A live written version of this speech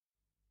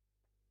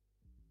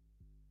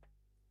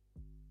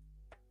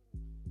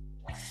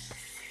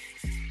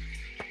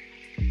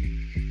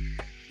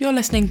You're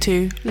listening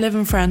to Live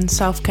and Friends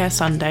Self-Care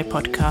Sunday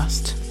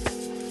podcast.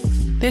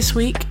 This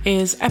week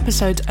is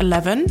episode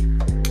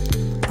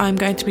 11. I'm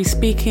going to be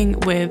speaking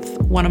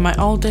with one of my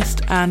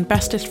oldest and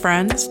bestest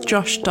friends,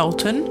 Josh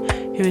Dalton,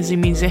 who is a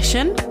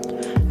musician,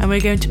 and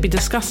we're going to be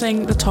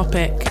discussing the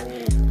topic,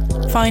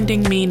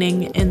 finding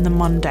meaning in the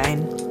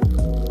mundane.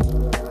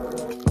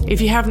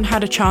 If you haven't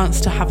had a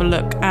chance to have a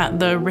look at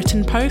the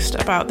written post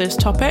about this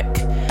topic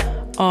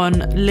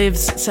on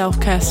Liv's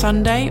Self-Care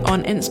Sunday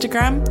on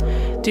Instagram,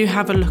 do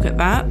have a look at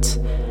that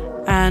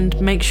and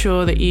make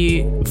sure that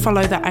you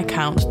follow that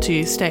account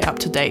to stay up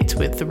to date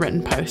with the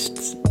written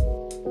posts.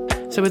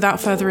 So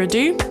without further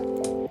ado,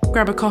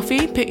 grab a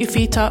coffee, put your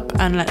feet up,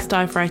 and let's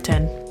dive right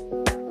in.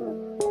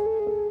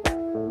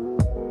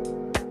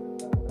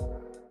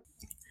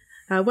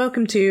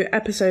 Welcome to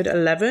episode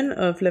 11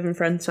 of Live and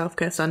Friends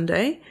Self-Care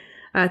Sunday.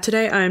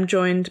 Today I am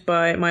joined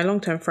by my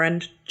long-term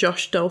friend,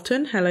 Josh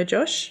Dalton. Hello,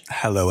 Josh.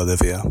 Hello,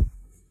 Olivia.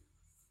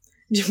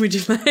 Would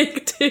you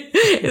like to...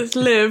 It's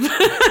Liv.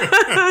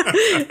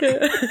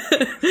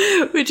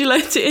 Would you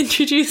like to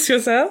introduce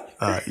yourself?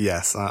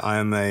 Yes, I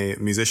am a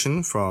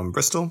musician from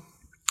Bristol.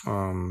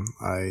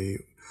 I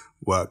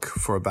work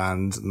for a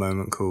band at the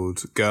moment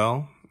called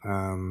Girl.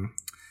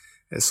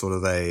 It's sort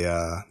of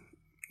a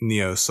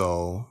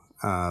neo-soul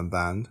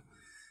band,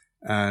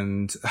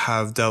 and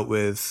have dealt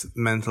with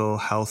mental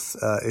health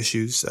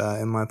issues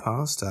in my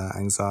past,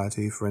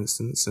 anxiety, for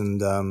instance,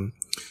 and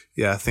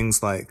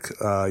things like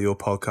your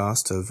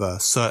podcast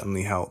have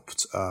certainly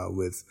helped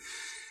with,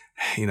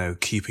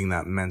 keeping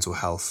that mental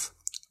health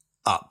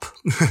up,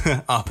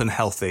 up and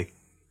healthy.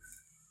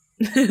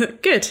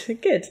 Good.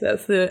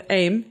 That's the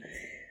aim.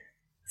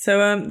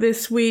 So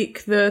this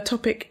week the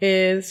topic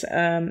is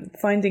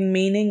finding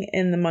meaning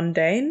in the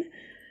mundane.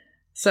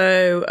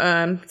 So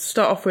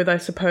start off with, I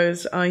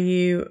suppose,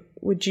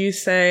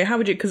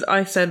 because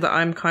I said that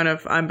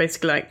I'm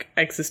basically like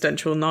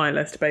existential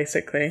nihilist,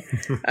 basically.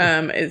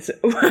 Is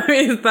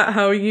that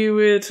how you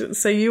would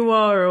say you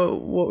are, or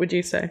what would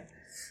you say?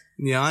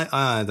 Yeah,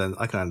 I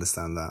can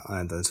understand that.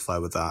 I identify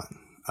with that.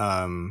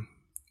 I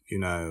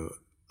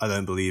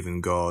don't believe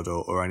in God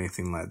or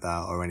anything like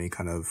that, or any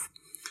kind of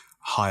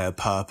higher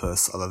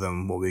purpose other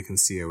than what we can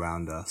see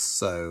around us.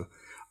 So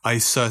I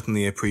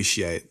certainly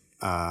appreciate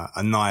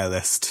a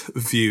nihilist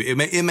view.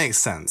 It makes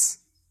sense,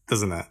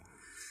 doesn't it?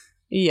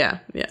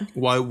 Yeah.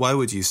 Why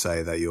would you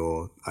say that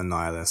you're a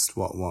nihilist?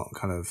 What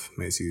kind of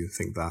makes you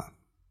think that?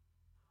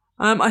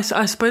 I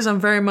suppose I'm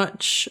very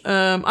much.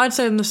 I'd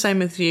say I'm the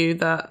same as you.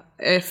 That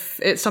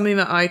if it's something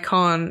that I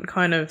can't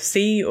kind of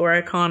see, or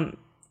I can't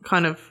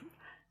kind of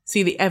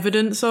see the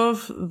evidence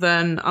of,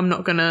 then I'm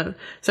not gonna.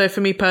 So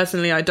for me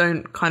personally, I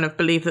don't kind of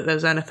believe that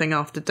there's anything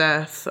after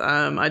death.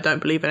 I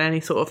don't believe in any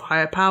sort of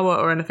higher power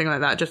or anything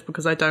like that, just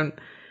because I don't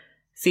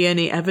see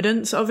any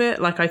evidence of it.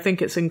 Like, I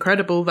think it's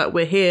incredible that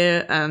we're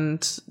here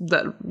and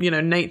that,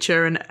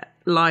 nature and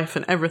life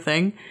and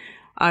everything.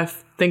 I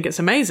think it's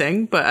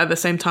amazing, but at the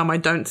same time, I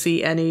don't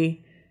see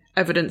any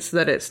evidence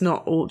that it's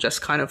not all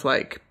just kind of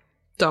like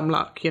dumb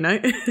luck,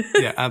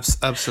 Yeah,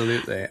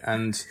 absolutely.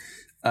 And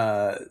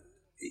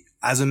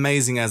as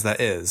amazing as that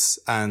is,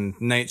 and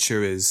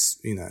nature is,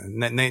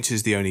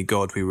 nature's the only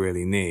God we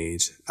really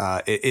need.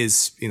 It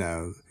is,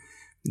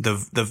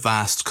 the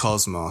vast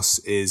cosmos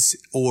is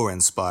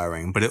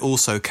awe-inspiring, but it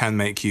also can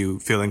make you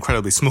feel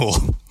incredibly small.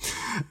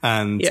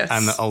 And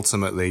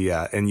ultimately,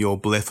 in your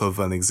blip of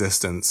an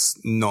existence,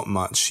 not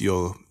much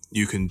you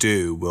can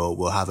do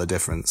will have a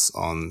difference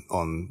on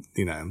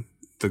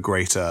the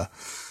greater,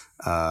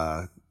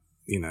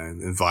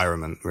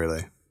 environment,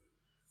 really.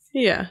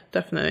 Yeah,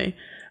 definitely.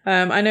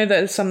 I know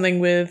that it's something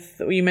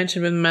with, you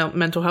mentioned with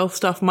mental health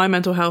stuff. My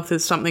mental health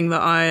is something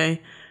that I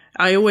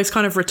always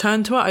kind of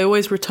return to it. I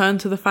always return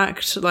to the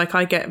fact, like,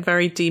 I get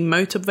very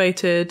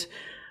demotivated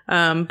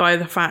by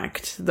the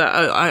fact that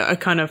I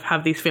kind of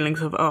have these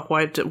feelings of,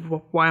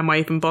 why am I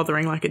even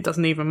bothering? Like, it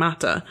doesn't even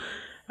matter.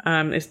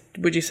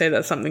 Would you say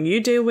that's something you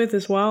deal with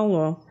as well,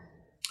 or?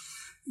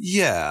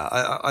 Yeah,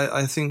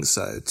 I think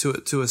so.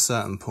 To a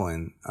certain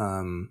point.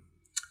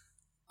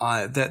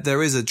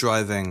 There is a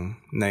driving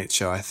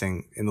nature, I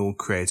think, in all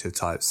creative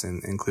types,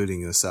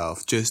 including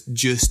yourself,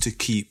 just to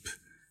keep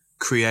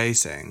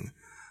creating.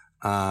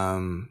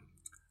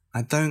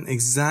 I don't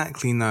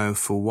exactly know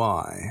for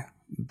why,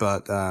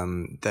 but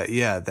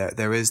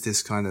there is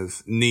this kind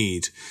of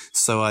need.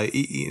 So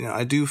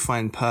I do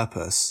find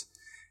purpose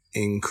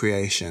in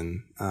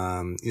creation,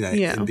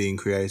 in being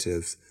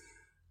creative.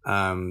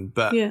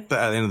 But at the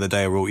end of the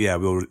day, we are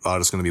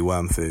just going to be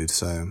worm food.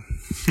 So.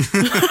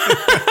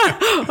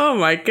 Oh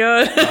my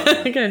god,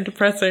 getting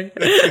depressing.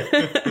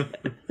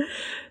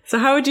 So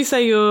how would you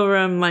say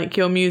your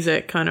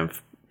music kind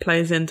of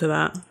plays into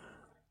that?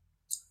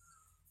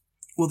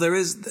 Well, there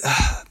is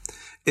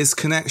it's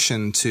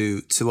connection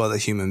to other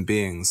human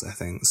beings, I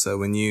think. So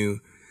when you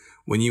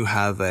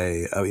have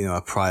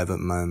a private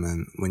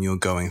moment, when you're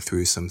going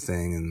through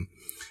something, and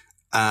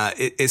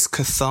it's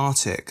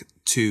cathartic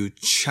to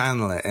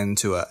channel it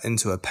into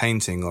a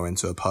painting or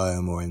into a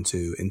poem or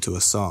into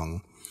a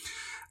song,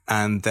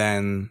 and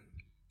then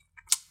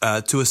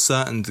to a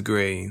certain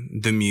degree,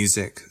 the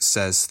music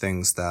says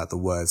things that the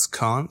words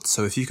can't.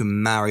 So if you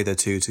can marry the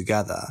two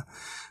together,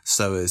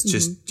 so as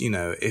just,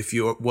 if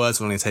your words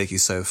will only take you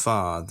so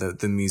far,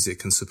 the music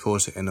can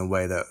support it in a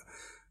way that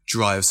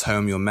drives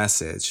home your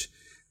message,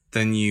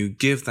 then you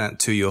give that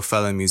to your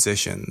fellow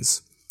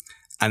musicians.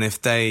 And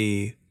if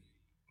they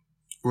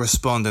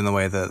respond in a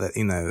way that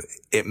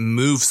it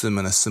moves them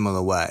in a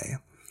similar way,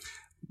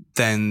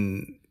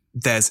 then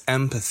there's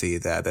empathy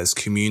there, there's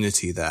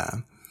community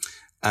there.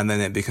 And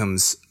then it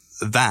becomes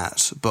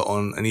that, but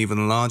on an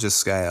even larger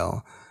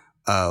scale,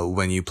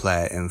 when you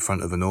play it in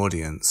front of an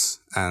audience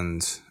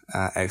and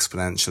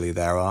exponentially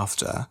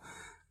thereafter,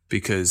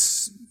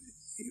 because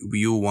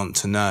we all want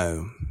to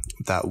know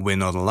that we're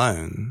not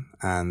alone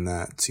and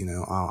that,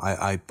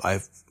 I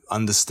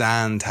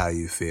understand how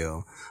you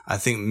feel. I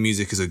think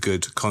music is a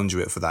good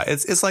conduit for that.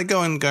 It's like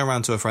going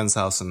around to a friend's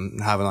house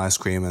and having ice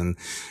cream and,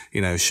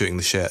 shooting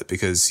the shit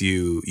because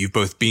you've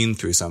both been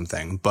through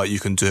something, but you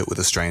can do it with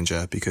a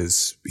stranger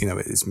because,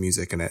 it's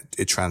music and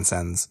it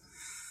transcends.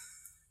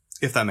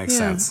 If that makes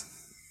sense.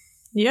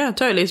 Yeah,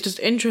 totally. It's just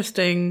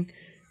interesting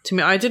to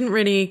me. I didn't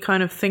really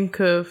kind of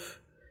think of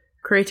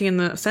creating in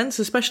that sense,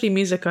 especially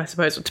music, I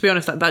suppose. To be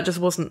honest, that just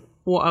wasn't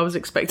what I was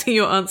expecting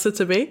your answer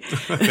to be.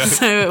 Okay.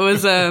 So it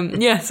was,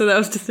 so that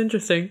was just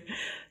interesting.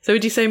 So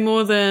would you say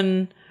more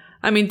than,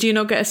 do you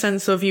not get a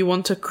sense of you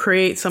want to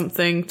create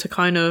something to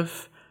kind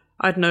of,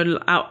 I don't know,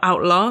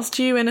 outlast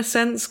you in a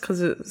sense?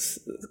 Because it's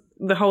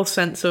the whole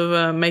sense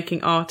of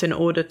making art in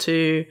order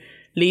to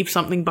leave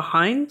something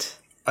behind.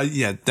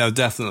 Yeah, no,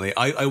 definitely.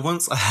 I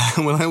once,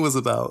 when I was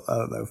about,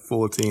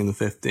 14,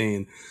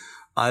 15,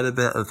 I had a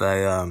bit of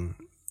a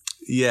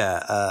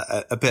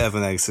bit of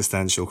an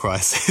existential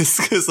crisis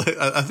because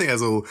I think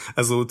as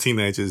all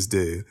teenagers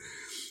do.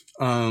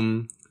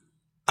 And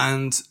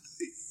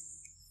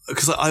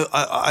because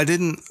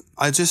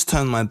I just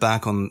turned my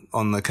back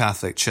on the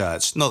Catholic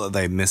Church. Not that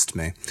they missed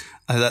me.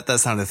 That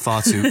sounded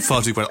far too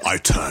great. I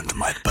turned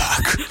my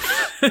back.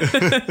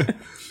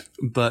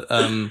 But,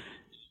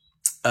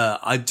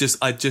 I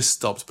just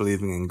stopped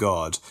believing in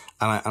God.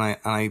 And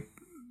I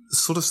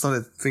sort of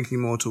started thinking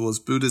more towards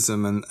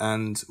Buddhism.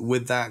 And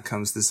with that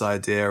comes this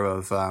idea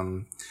of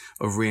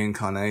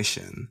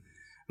reincarnation.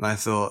 And I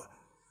thought,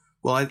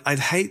 well, I'd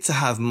hate to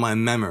have my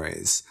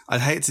memories. I'd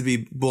hate to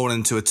be born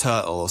into a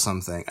turtle or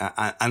something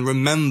and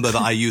remember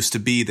that I used to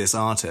be this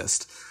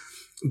artist.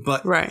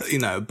 But, right.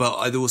 But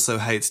I'd also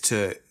hate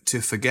to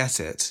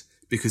forget it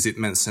because it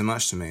meant so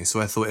much to me.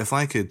 So I thought if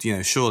I could,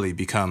 surely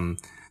become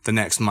the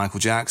next Michael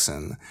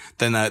Jackson,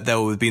 then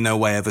there would be no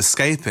way of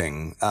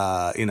escaping,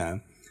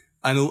 and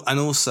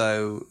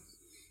also,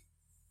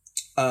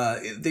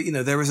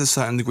 there is a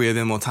certain degree of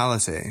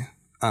immortality,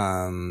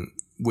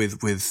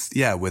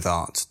 with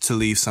art, to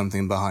leave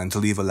something behind, to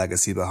leave a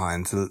legacy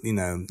behind, to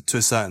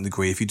a certain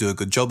degree, if you do a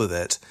good job of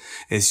it,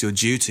 it's your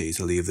duty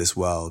to leave this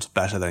world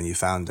better than you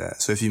found it.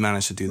 So if you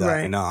manage to do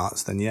that in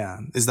art, then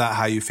is that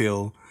how you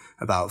feel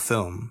about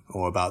film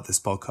or about this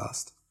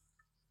podcast?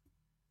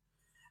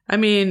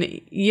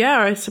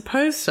 I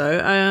suppose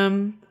so.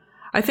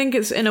 I think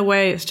it's, in a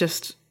way, it's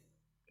just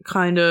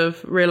kind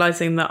of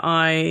realizing that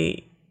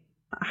I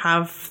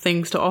have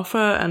things to offer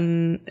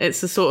and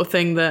it's the sort of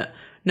thing that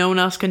no one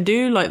else can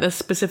do. Like, the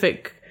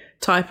specific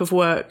type of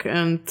work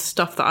and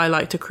stuff that I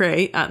like to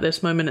create at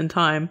this moment in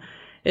time,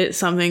 it's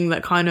something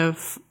that kind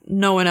of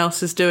no one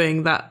else is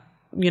doing, that,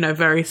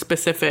 very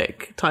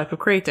specific type of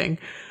creating.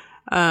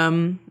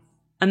 And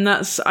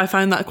I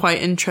find that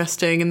quite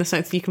interesting in the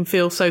sense that you can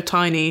feel so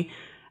tiny,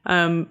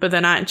 but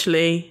then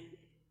actually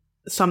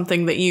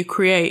something that you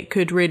create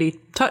could really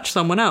touch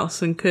someone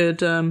else and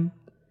could,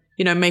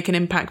 make an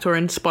impact or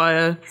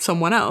inspire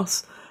someone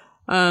else.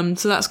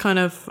 So that's kind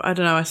of, I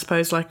don't know, I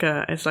suppose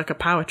it's like a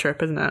power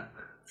trip, isn't it?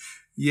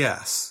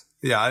 Yes.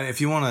 Yeah. If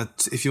you wanted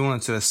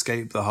to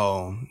escape the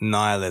whole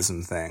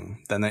nihilism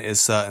thing, then it is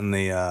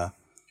certainly,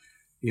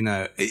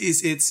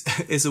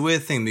 it's a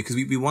weird thing because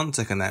we want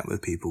to connect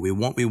with people. We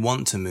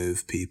want to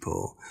move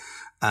people.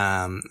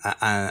 And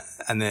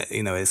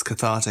it's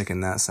cathartic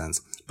in that sense.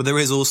 But there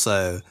is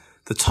also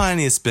the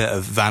tiniest bit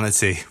of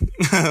vanity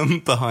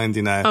behind,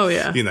 now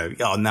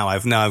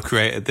I've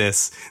created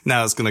this.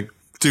 Now it's going to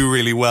do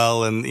really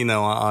well. And,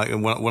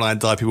 when I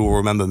die, people will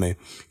remember me.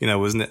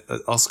 Wasn't it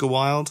Oscar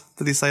Wilde?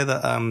 Did he say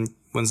that,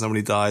 when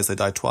somebody dies, they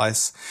die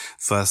twice?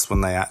 First,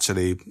 when they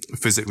actually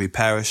physically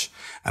perish,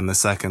 and the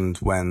second,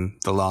 when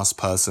the last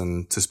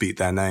person to speak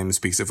their name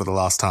speaks it for the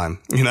last time,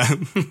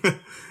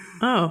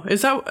 Oh,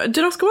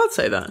 did Oscar Wilde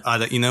say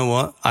that? You know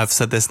what? I've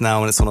said this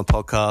now and it's on a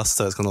podcast,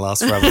 so it's going to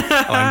last forever.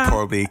 I'm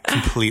probably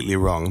completely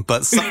wrong,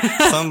 but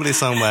somebody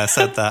somewhere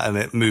said that and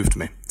it moved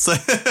me. So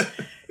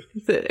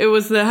it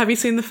was have you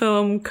seen the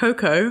film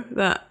Coco,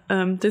 that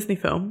Disney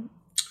film?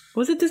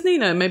 Was it Disney?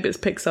 No, maybe it's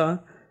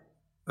Pixar.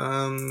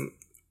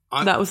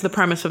 That was the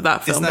premise of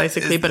that film,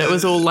 basically, but it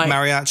was all like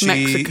mariachi,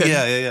 Mexican.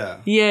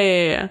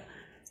 Yeah.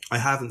 I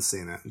haven't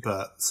seen it,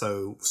 but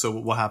so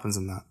what happens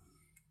in that?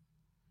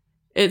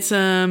 It's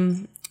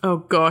Oh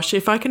gosh,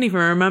 if I can even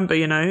remember,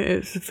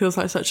 it feels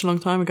like such a long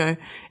time ago.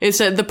 It's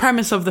the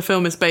premise of the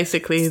film is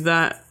basically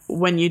that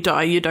when you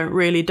die, you don't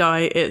really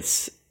die.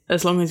 It's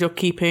as long as you're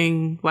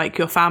keeping, like,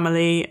 your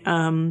family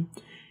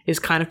is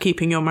kind of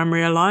keeping your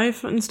memory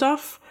alive and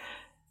stuff.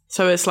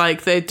 So it's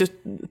like they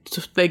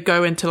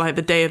go into like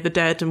the Day of the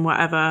Dead and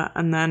whatever,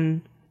 and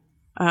then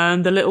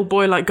the little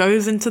boy like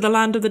goes into the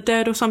land of the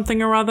dead or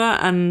something or other,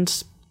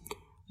 and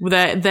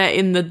they're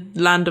in the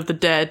land of the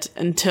dead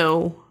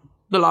until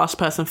the last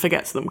person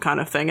forgets them, kind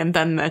of thing, and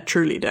then they're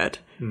truly dead.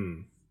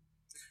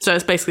 So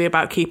it's basically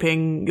about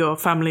keeping your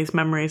family's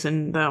memories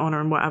and their honor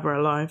and whatever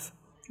alive.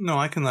 No,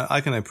 I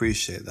can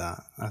appreciate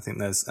that. I think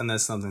there's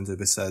something to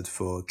be said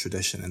for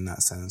tradition in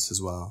that sense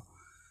as well.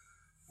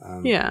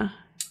 Yeah.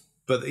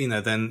 But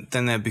then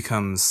there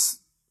becomes,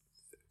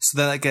 so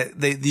then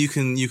you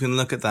can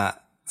look at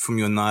that from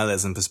your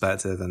nihilism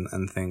perspective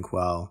and think,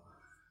 well,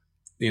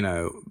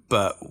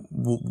 but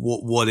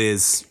what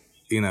is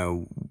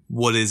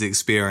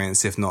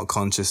experience if not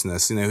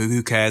consciousness?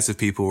 Who cares if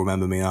people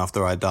remember me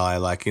after I die?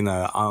 Like,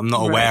 I'm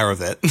not aware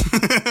of it.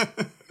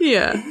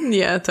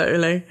 Yeah,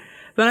 totally.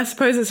 Then I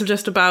suppose it's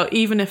just about,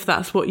 even if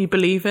that's what you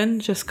believe in,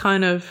 just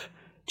kind of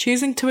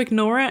choosing to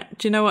ignore it.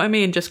 Do you know what I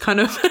mean? Just kind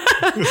of,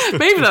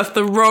 maybe that's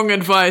the wrong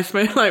advice.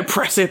 Maybe like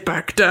press it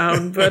back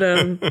down. But,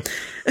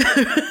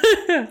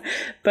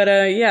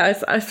 yeah,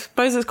 I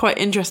suppose it's quite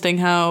interesting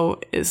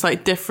how it's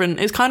like different.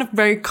 It's kind of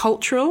very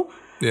cultural.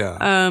 Yeah.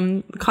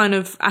 Kind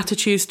of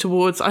attitudes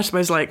towards, I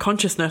suppose, like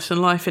consciousness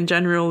and life in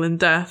general and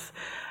death.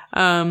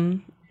 It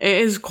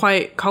is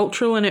quite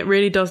cultural, and it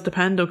really does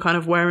depend on kind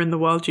of where in the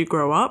world you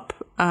grow up,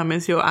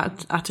 is your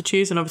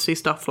attitudes, and obviously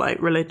stuff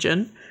like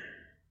religion.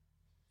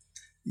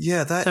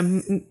 Yeah,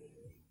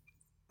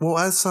 well,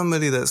 as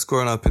somebody that's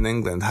grown up in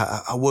England,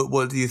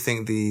 what do you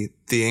think the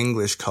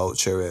English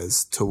culture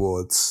is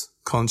towards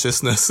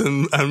consciousness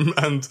and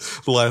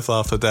life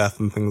after death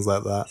and things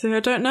like that? So I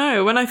don't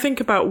know. When I think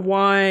about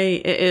why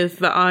it is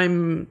that I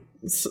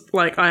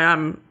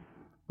am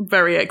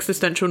very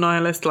existential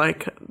nihilist,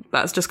 like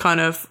that's just kind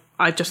of,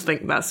 I just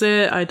think that's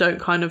it. I don't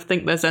kind of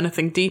think there's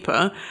anything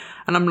deeper.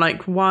 And I'm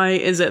like, why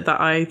is it that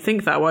I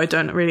think that? Well, I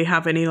don't really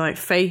have any like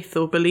faith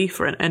or belief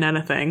in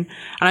anything.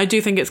 And I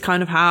do think it's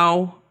kind of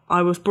how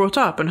I was brought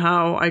up and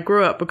how I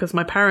grew up, because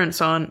my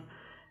parents aren't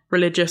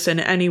religious in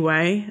any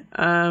way.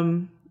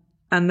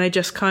 And they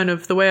just kind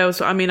of, the way I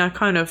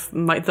kind of,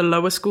 like the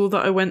lower school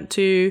that I went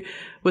to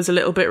was a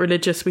little bit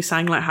religious. We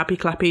sang like happy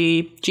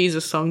clappy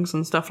Jesus songs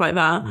and stuff like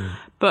that. Mm.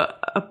 But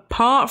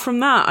apart from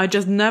that, I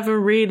just never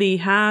really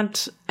had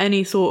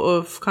any sort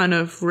of kind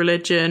of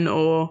religion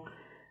or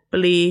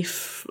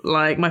belief.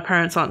 Like my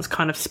parents aren't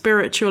kind of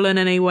spiritual in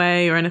any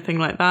way or anything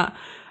like that.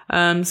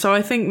 So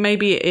I think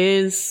maybe it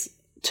is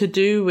to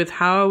do with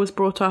how I was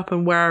brought up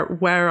and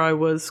where I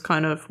was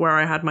kind of, where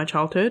I had my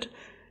childhood.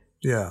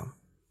 Yeah.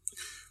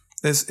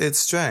 It's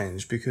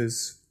strange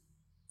because,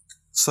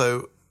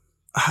 so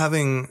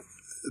having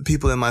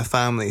people in my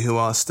family who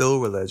are still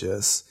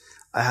religious,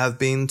 I have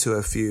been to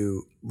a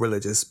few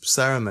religious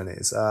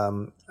ceremonies,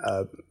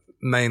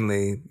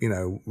 mainly,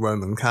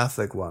 Roman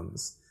Catholic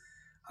ones.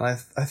 And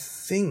I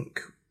think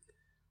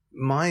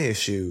my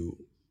issue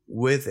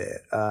with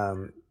it,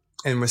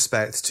 in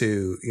respect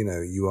to,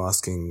 you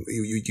asking,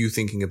 you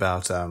thinking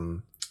about,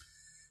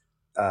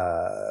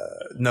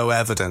 no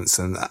evidence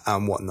and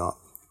whatnot,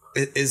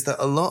 is that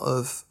a lot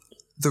of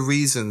the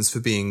reasons for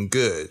being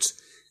good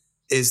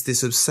is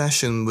this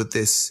obsession with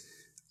this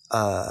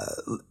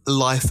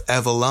life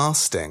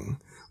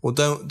everlasting. Well,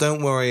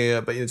 don't worry,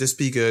 but just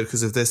be good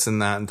because of this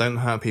and that, and don't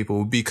hurt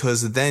people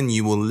because then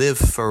you will live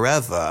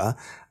forever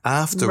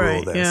after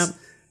all this. Yeah.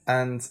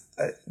 And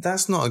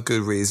that's not a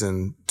good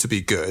reason to be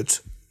good.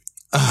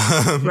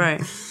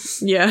 Right.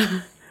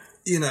 Yeah.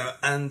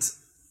 And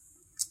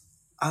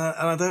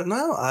I don't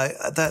know.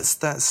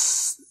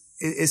 That's.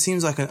 It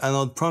seems like an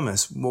odd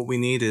promise. What we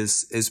need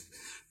is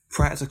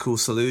practical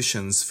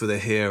solutions for the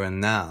here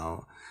and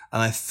now.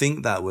 And I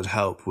think that would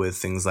help with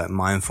things like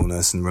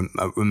mindfulness and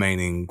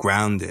remaining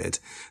grounded,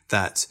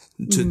 that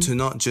to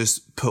not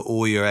just put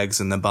all your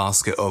eggs in the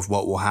basket of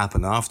what will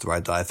happen after I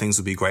die. Things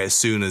will be great as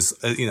soon as,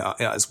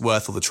 it's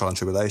worth all the trial and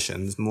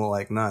tribulations. More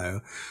like, no,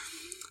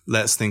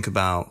 let's think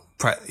about,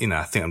 I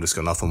think I'm just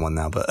going off on one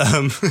now, but,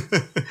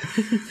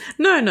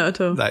 no, not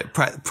at all. Like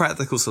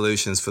practical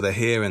solutions for the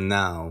here and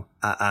now.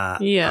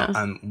 Yeah.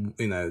 And,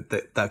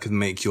 that could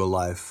make your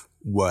life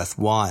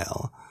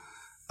worthwhile.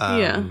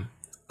 Yeah. And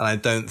I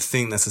don't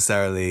think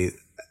necessarily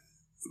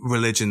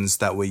religions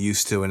that we're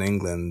used to in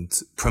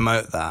England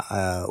promote that,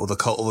 or the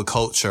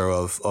culture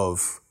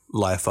of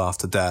life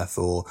after death,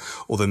 or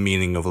the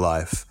meaning of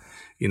life,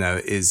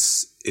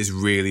 is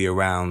really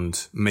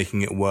around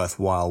making it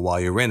worthwhile while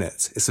you're in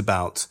it. It's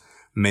about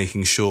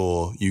making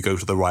sure you go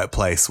to the right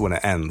place when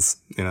it ends,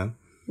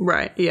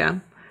 Right, yeah.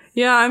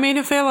 Yeah, I mean,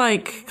 I feel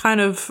like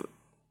kind of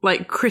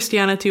like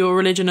Christianity or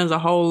religion as a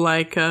whole,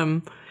 like,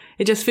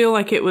 it just feel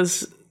like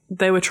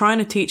they were trying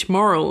to teach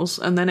morals,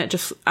 and then it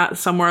just,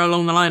 somewhere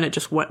along the line, it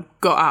just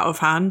got out of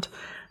hand.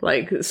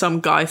 Like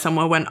some guy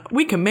somewhere went,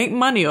 we can make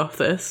money off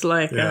this.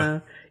 Like,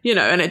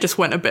 and it just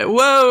went a bit,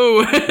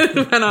 whoa,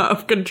 it went out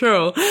of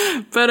control.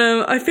 But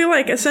I feel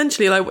like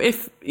essentially, like,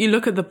 if you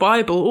look at the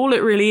Bible, all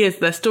it really is,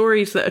 they're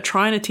stories that are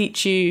trying to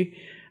teach you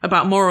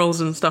about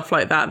morals and stuff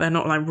like that. They're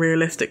not like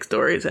realistic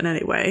stories in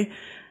any way.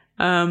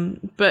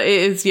 But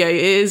it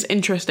is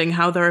interesting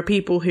how there are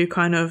people who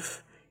kind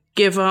of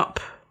give up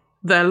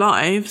their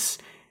lives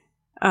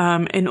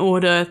in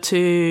order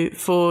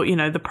for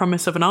the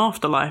promise of an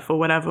afterlife or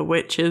whatever,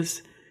 which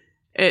is,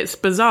 it's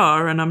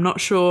bizarre, and I'm not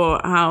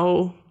sure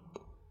how.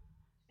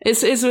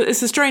 It's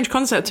a strange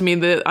concept to me,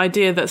 the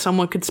idea that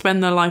someone could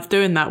spend their life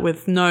doing that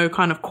with no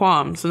kind of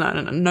qualms, and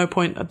at no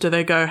point do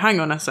they go, hang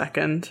on a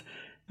second,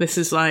 this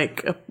is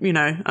like,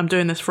 I'm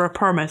doing this for a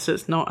promise.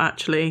 It's not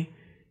actually,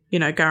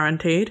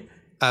 guaranteed.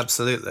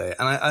 Absolutely.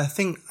 And I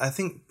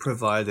think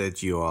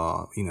provided you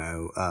are,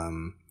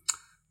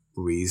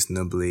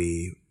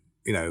 reasonably,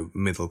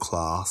 middle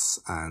class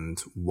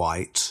and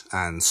white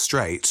and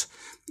straight,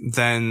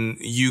 then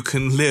you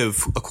can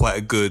live quite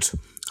a good,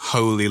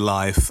 holy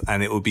life,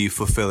 and it will be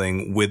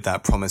fulfilling with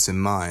that promise in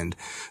mind.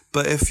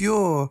 But if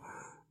you're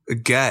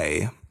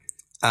gay,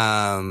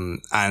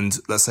 and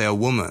let's say a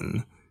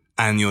woman,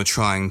 and you're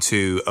trying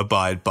to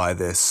abide by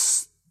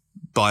this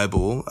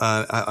Bible,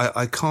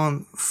 I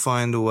can't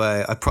find a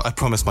way. I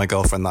promised my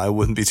girlfriend that I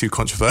wouldn't be too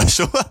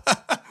controversial.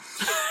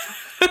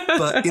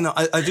 But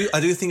I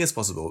do think it's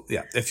possible.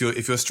 Yeah, if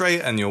you're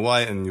straight and you're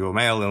white and you're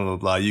male and blah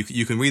blah blah,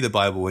 you can read the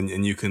Bible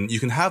and you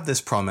can have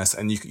this promise,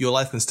 and your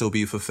life can still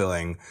be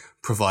fulfilling,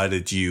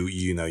 provided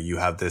you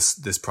have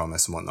this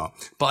promise and whatnot.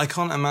 But I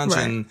can't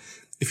imagine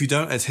if you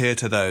don't adhere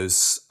to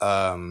those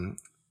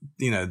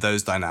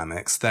those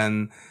dynamics,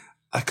 then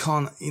I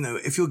can't.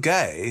 If you're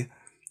gay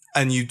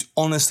and you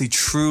honestly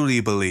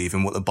truly believe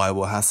in what the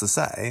Bible has to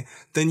say,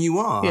 then you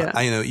are.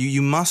 Yeah.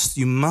 You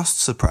must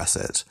suppress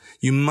it.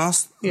 You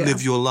must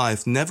live your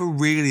life never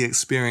really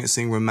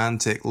experiencing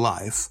romantic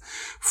life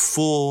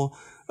for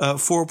a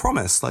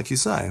promise, like you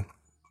say.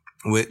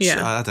 Which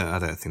I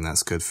don't think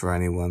that's good for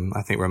anyone.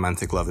 I think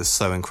romantic love is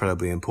so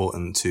incredibly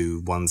important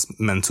to one's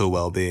mental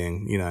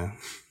well-being,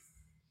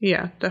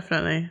 Yeah,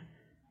 definitely.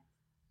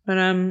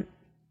 But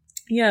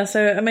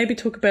so maybe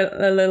talk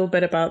a little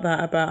bit about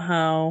that, about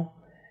how,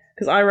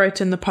 because I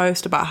wrote in the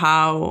post about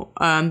how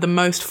the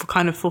most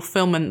kind of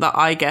fulfillment that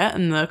I get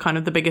and the kind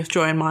of the biggest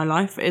joy in my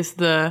life is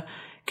the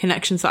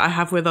connections that I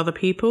have with other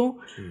people,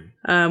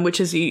 which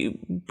is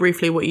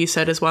briefly what you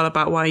said as well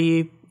about why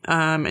you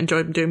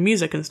enjoy doing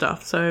music and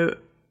stuff. So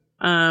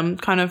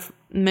kind of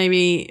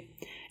maybe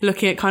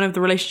looking at kind of the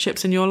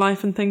relationships in your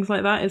life and things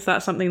like that. Is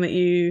that something that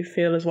you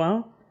feel as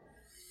well?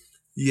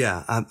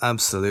 Yeah,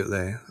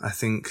 absolutely. I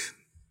think,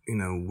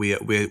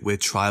 we're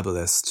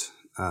tribalist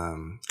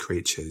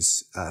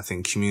creatures. I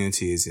think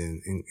community is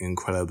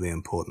incredibly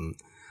important.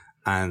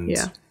 And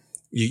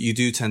you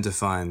do tend to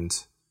find,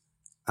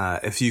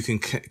 if you can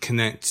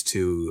connect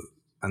to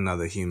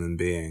another human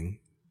being,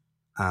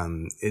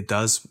 it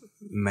does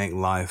make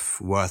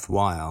life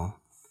worthwhile.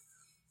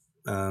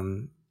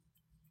 Love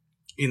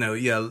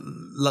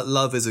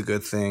is a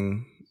good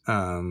thing.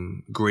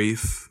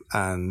 Grief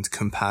and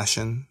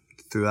compassion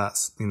through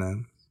that,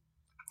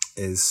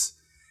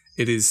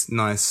 it is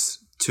nice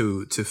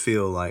to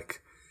feel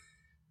like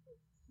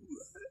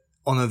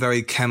on a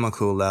very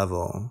chemical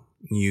level,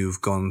 you've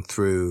gone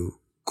through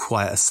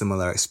quite a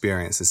similar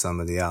experience as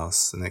somebody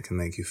else, and it can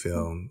make you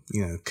feel,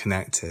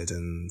 connected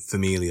and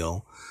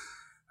familial.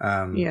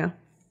 Well,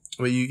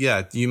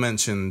 you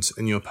mentioned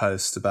in your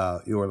post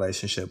about your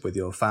relationship with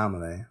your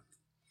family.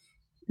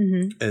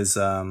 Mm-hmm.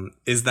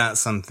 Is that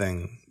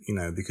something,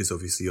 because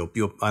obviously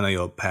I know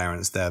your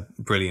parents, they're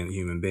brilliant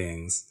human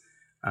beings.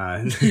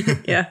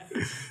 Yeah.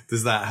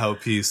 Does that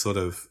help you sort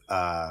of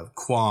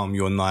qualm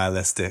your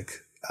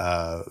nihilistic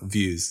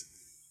views?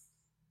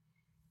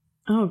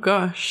 Oh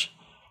gosh.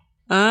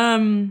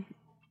 I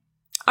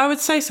would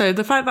say so.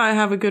 The fact that I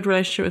have a good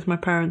relationship with my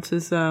parents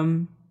is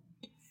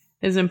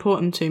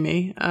important to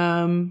me.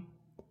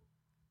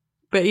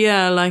 But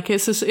yeah, like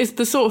it's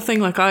the sort of thing,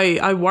 like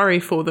I worry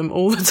for them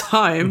all the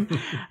time.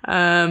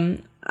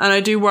 And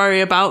I do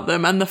worry about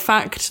them, and the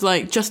fact,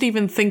 like, just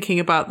even thinking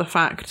about the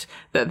fact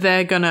that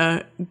they're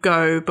gonna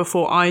go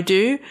before I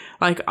do,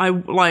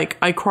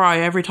 I cry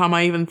every time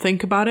I even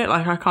think about it.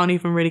 Like, I can't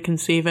even really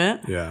conceive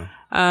it. Yeah.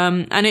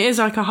 And it is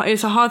like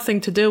it's a hard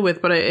thing to deal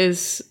with, but it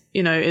is,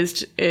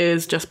 it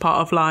is just part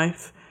of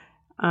life.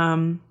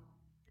 So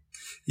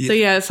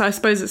I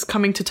suppose it's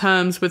coming to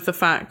terms with the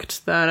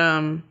fact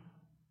that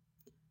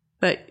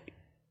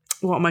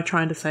what am I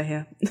trying to say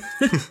here?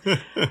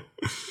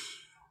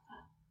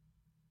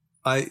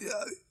 I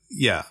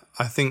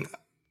think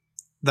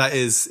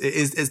that's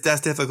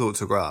difficult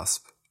to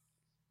grasp.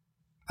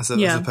 I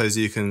suppose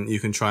you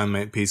can try and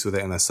make peace with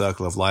it in a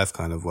circle of life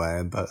kind of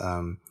way, but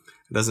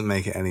it doesn't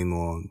make it any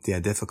more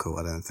difficult,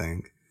 I don't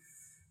think.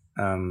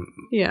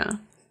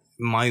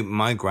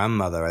 My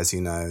grandmother, as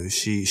you know,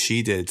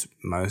 she did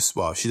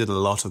a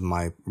lot of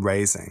my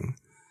raising,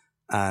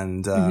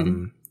 and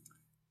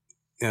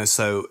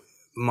so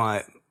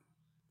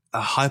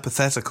a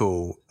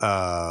hypothetical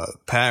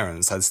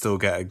parents, I'd still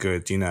get a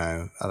good, you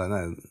know, I don't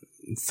know,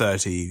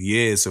 30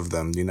 years of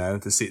them, you know,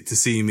 to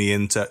see me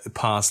into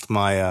past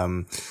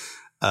my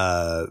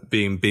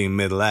being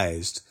middle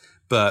aged.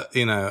 But,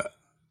 you know,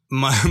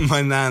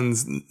 my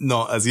nan's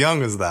not as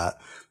young as that.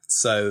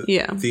 So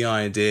the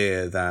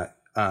idea that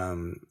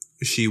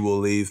she will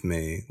leave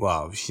me,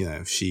 well, you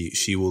know,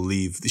 she will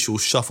leave, she'll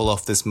shuffle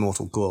off this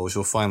mortal coil,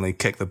 she'll finally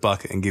kick the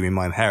bucket and give me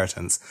my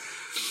inheritance.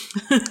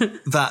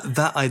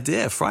 that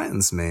idea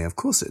frightens me. Of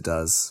course it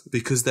does,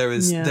 because there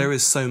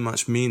is so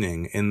much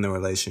meaning in the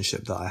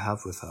relationship that I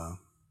have with her.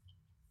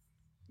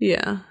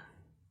 Yeah,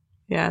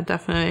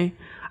 definitely.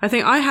 I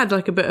think I had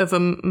like a bit of a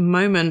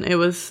moment. It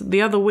was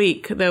the other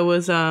week. There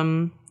was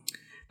an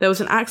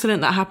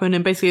accident that happened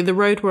in basically the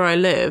road where I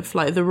live,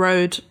 like the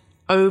road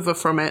over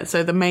from it,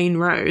 so the main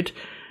road.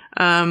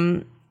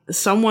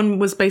 Someone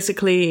was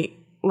basically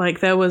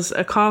like, there was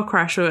a car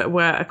crash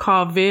where a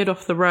car veered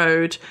off the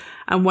road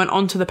and went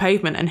onto the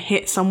pavement and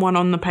hit someone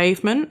on the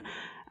pavement,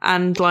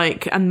 and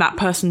that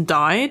person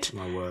died.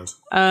 My word.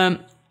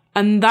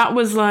 And that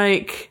was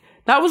like,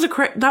 that was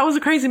a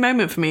crazy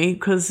moment for me,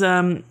 because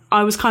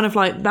I was kind of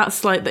like,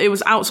 that's like, it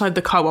was outside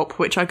the Co-op,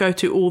 which I go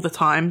to all the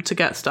time to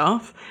get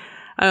stuff.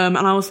 And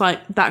I was like,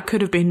 that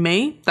could have been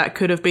me. That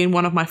could have been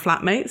one of my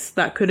flatmates.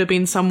 That could have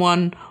been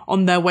someone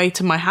on their way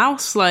to my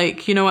house.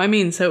 Like, you know what I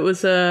mean? So it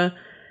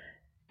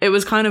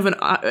was kind of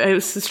it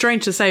was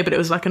strange to say, but it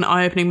was like an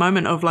eye-opening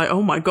moment of like,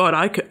 oh my God,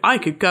 I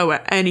could go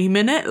at any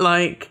minute.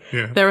 Like,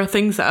 there are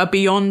things that are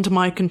beyond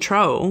my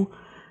control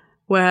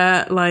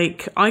where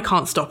like, I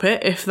can't stop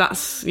it. If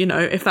that's going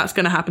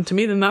to happen to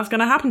me, then that's going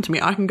to happen to me.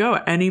 I can go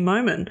at any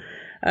moment.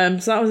 So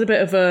that was a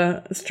bit of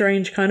a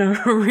strange kind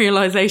of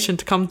realization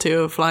to come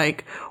to, of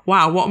like,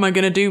 wow, what am I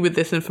going to do with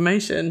this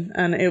information?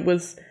 And it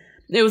was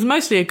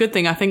mostly a good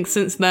thing. I think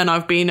since then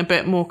I've been a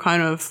bit more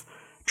kind of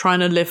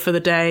trying to live for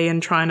the day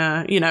and trying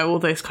to, you know, all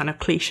those kind of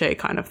cliche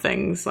kind of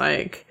things,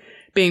 like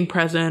being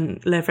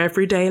present, live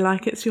every day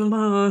like it's your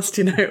last,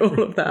 you know,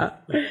 all of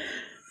that.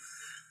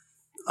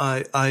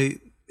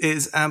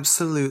 It's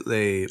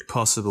absolutely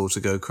possible to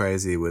go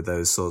crazy with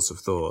those sorts of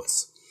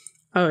thoughts.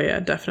 Oh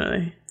yeah,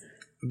 definitely.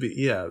 But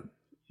yeah,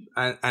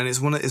 and it's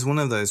one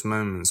of those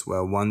moments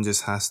where one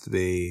just has to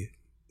be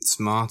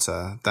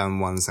smarter than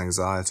one's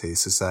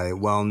anxieties to say,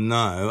 well,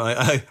 no,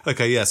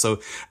 so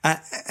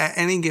at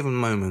any given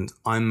moment,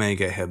 I may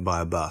get hit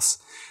by a bus.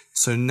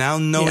 So now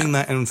knowing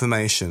that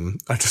information,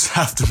 I just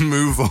have to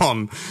move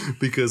on,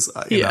 because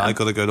you know, I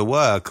got to go to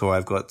work, or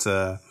I've got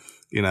to,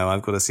 you know,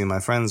 I've got to see my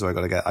friends, or I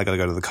got to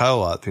go to the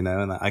Co-op, you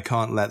know, and I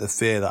can't let the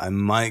fear that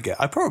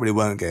I probably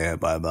won't get hit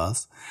by a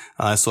bus.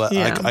 So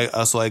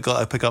I got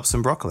to pick up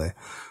some broccoli,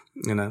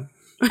 you know.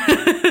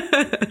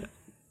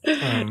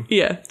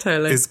 Yeah,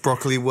 totally. Is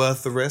broccoli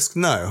worth the risk?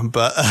 No,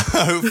 but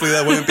hopefully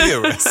that won't be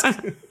a risk.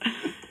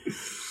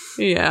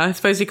 Yeah, I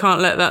suppose you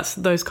can't let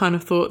those kind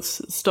of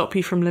thoughts stop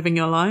you from living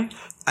your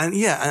life. And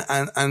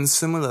and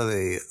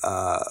similarly,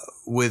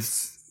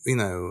 with, you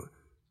know,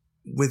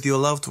 with your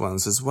loved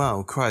ones as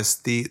well.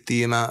 Christ,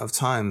 the amount of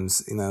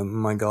times, you know,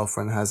 my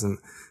girlfriend hasn't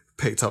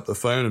picked up the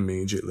phone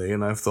immediately,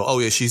 and I've thought, oh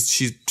yeah,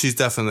 she's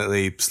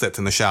definitely slipped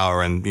in the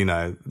shower, and, you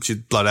know, she's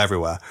blood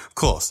everywhere. Of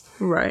course.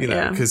 Right. You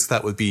know, because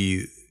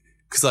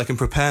because I can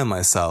prepare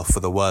myself for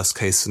the worst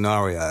case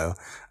scenario,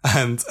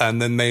 and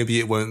then maybe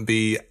it won't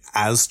be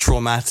as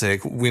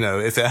traumatic, you know,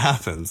 if it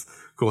happens.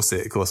 Of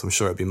course, I'm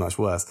sure it'd be much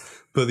worse.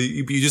 But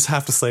you just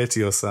have to say to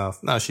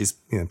yourself, no, she's,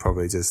 you know,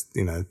 probably just,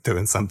 you know,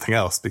 doing something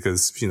else,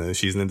 because, you know,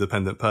 she's an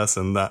independent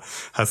person that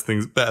has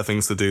better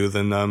things to do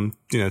than,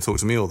 you know, talk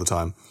to me all the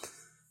time.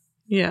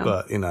 Yeah.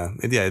 But, you know,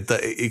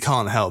 you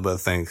can't help but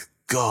think,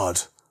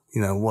 God,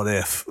 you know, what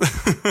if?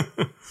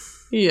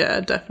 Yeah,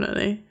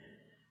 definitely.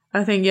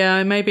 I think,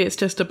 maybe it's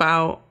just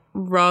about,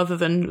 rather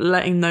than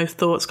letting those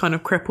thoughts kind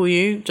of cripple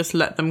you, just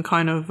let them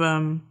kind of,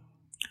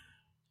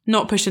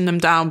 not pushing them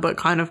down, but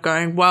kind of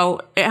going,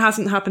 well, it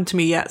hasn't happened to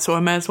me yet, so I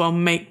may as well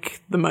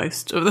make the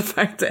most of the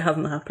fact it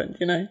hasn't happened,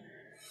 you know?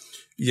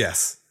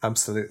 Yes,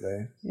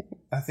 absolutely. Yeah.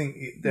 I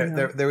think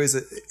there is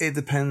it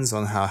depends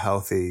on how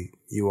healthy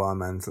you are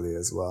mentally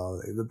as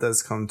well. It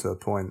does come to a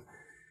point,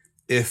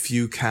 if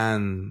you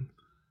can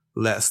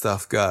let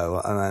stuff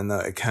go, and I know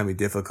it can be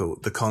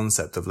difficult, the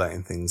concept of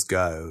letting things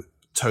go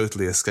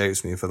totally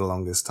escapes me for the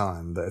longest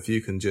time, but if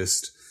you can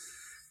just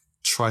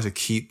try to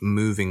keep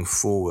moving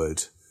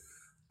forward,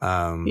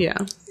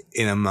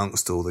 in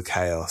amongst all the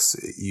chaos,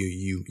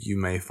 you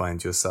may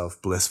find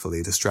yourself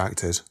blissfully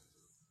distracted.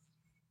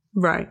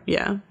 Right.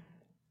 Yeah,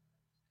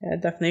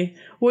 definitely.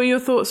 What are your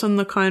thoughts on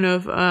the kind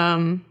of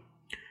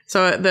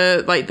so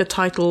the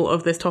title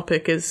of this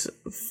topic is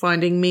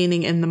finding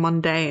meaning in the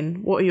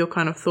mundane? What are your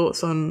kind of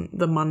thoughts on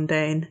the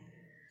mundane?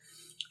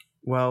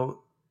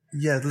 Well,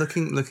 yeah,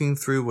 looking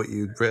through what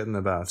you'd written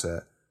about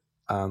it,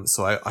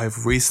 so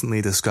I've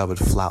recently discovered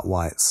flat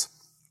whites.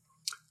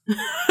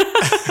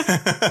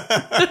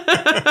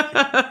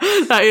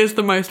 That is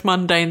the most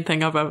mundane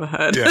thing I've ever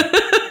heard. Yeah.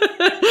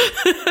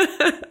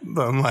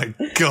 But my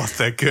God,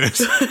 they're good.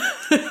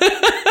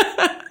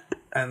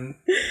 And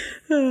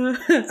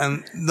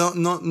And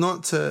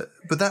not to,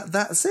 but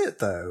that's it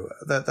though.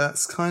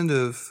 That's kind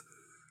of,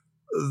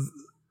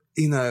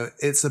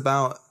 it's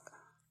about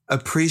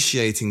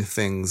appreciating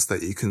things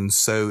that you can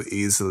so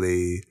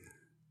easily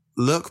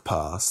look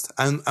past.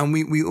 And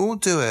we all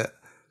do it,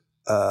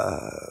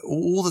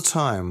 all the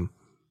time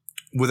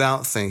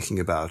without thinking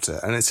about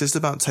it. And it's just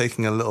about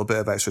taking a little bit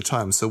of extra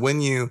time. So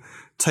when you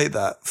take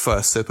that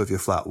first sip of your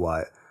flat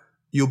white,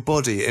 your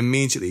body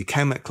immediately,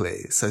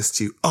 chemically says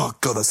to you, oh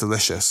God, that's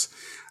delicious.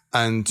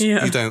 And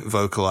you don't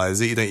vocalize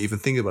it. You don't even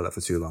think about it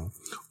for too long.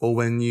 Or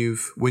when you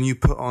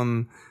put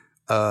on,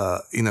 a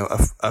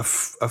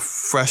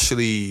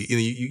freshly,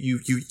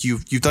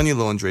 you've done your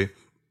laundry.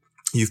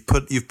 You've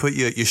put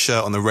your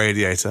shirt on the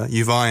radiator.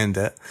 You've ironed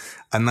it.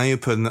 And now you're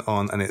putting it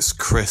on and it's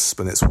crisp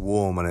and it's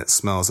warm and it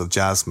smells of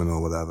jasmine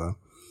or whatever.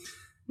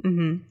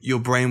 Mm-hmm. Your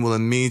brain will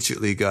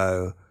immediately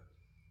go,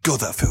 God,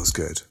 that feels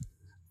good.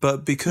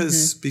 But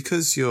because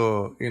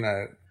you're,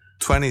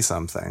 20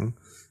 something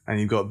and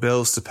you've got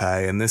bills to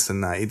pay and this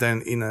and that, you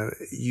don't,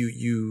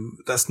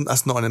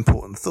 that's not an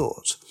important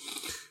thought.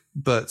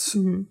 But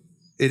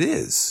it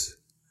is.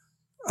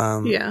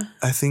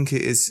 I think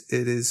it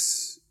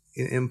is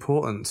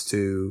important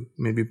to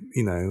maybe,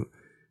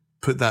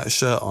 put that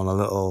shirt on a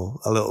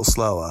little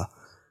slower.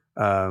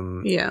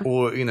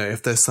 Or,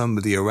 if there's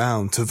somebody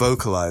around to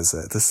vocalize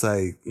it, to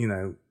say,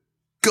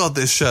 God,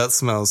 this shirt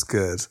smells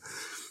good.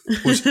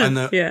 Which I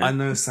know, I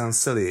know sounds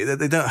silly.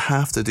 They don't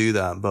have to do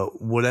that,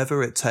 but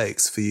whatever it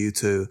takes for you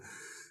to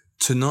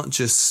not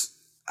just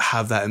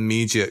have that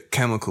immediate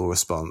chemical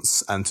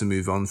response and to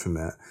move on from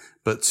it,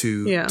 but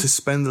to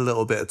spend a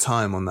little bit of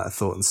time on that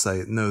thought and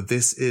say, no,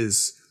 this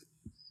is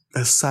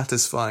a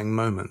satisfying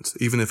moment,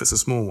 even if it's a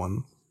small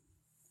one.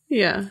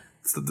 Yeah,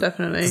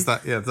 definitely. Does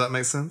that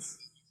make sense?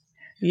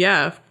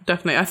 Yeah,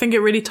 definitely. I think it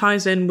really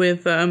ties in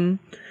with one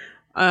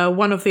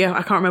of the,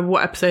 I can't remember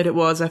what episode it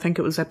was. I think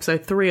it was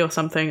episode 3 or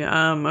something.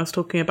 I was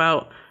talking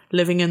about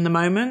living in the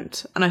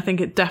moment. And I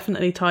think it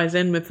definitely ties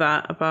in with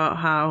that, about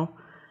how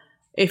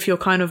if you're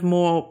kind of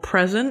more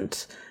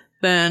present,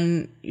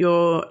 then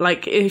you're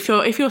like, if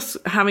you're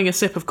having a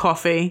sip of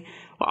coffee,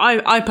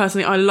 well, I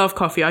personally, I love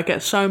coffee. I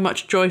get so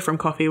much joy from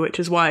coffee, which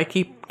is why I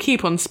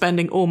keep on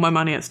spending all my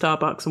money at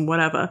Starbucks and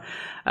whatever.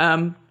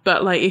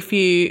 But like, if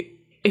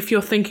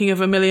you're thinking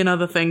of a million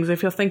other things,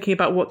 if you're thinking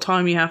about what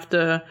time you have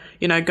to,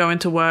 go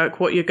into work,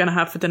 what you're going to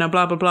have for dinner,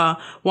 blah, blah,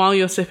 blah, while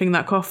you're sipping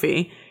that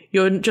coffee,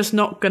 you're just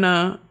not going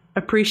to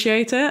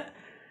appreciate it.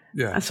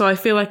 Yeah. And so I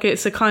feel like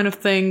it's a kind of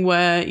thing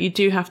where you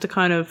do have to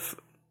kind of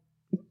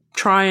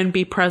try and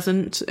be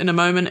present in a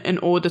moment in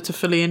order to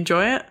fully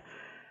enjoy it.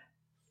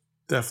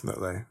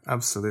 Definitely.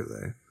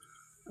 Absolutely.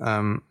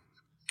 I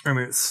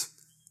mean,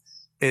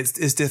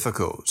 it's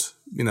difficult,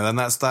 and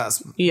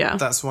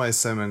that's why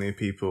so many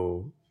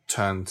people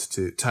turn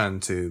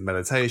to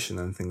meditation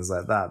and things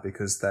like that,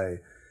 because they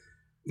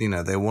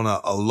want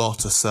to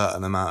allot a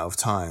certain amount of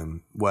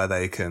time where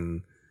they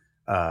can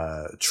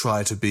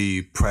try to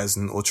be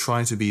present or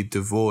try to be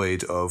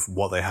devoid of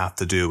what they have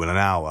to do in an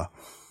hour.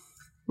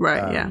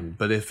 Right.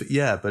 But if it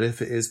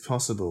is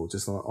possible,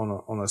 just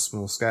on a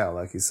small scale,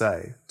 like you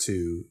say,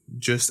 to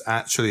just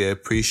actually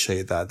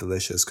appreciate that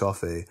delicious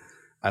coffee,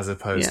 as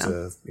opposed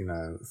to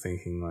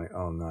thinking like,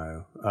 oh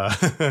no,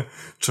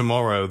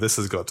 tomorrow this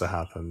has got to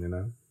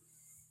happen.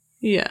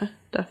 Yeah,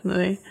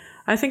 definitely.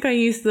 I think I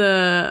used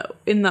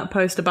in that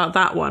post about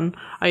that one,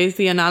 I used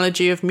the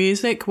analogy of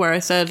music where I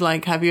said,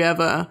 like, have you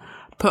ever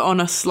put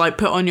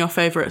on your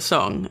favorite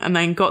song and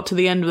then got to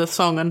the end of the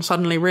song and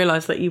suddenly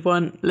realized that you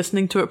weren't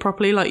listening to it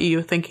properly, like you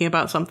were thinking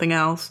about something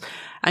else,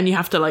 and you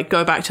have to like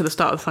go back to the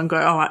start of the song and go,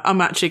 oh,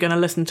 I'm actually going to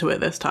listen to it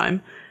this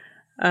time.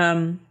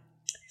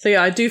 So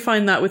yeah, I do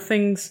find that with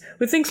things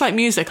like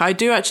music, I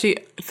do actually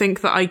think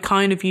that I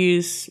kind of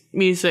use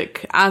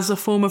music as a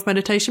form of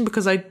meditation,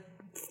 because I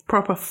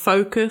proper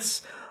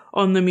focus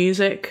on the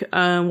music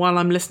while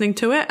I'm listening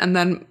to it, and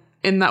then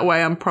in that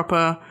way I'm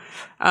proper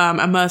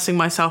immersing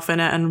myself in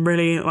it and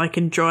really like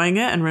enjoying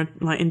it and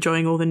like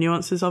enjoying all the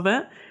nuances of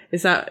it.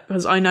 Is that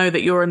because I know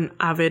that you're an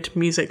avid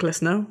music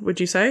listener,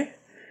 would you say?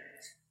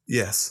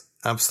 Yes,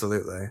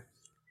 absolutely.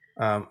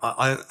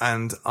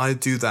 I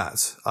do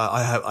that.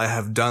 I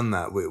have done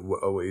that with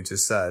what you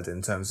just said,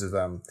 in terms of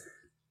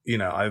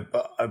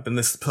I've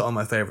been put on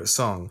my favorite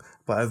song,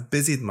 but I've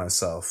busied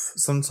myself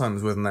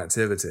sometimes with an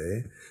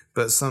activity,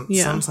 but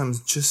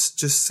sometimes just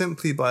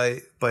simply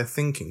by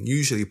thinking,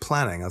 usually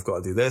planning. I've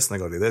got to do this and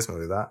I've got to do this and I've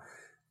got to do that,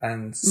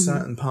 and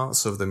certain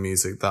parts of the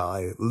music that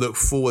I look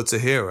forward to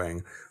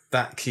hearing,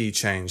 that key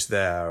change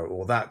there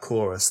or that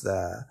chorus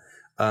there,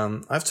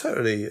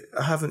 it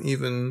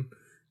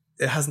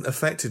hasn't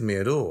affected me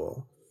at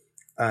all.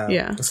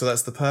 So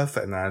that's the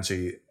perfect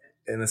analogy,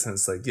 in a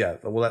sense, like,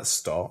 well, let's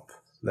stop,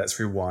 let's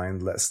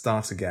rewind, let's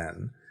start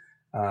again,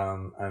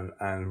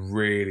 and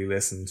really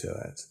listen to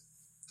it.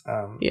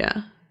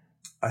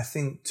 I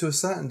think to a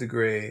certain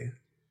degree,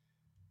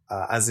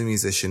 as a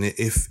musician,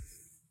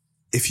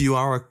 if you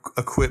are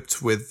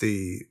equipped with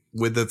the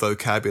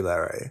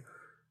vocabulary,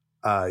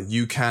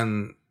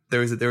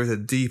 there is a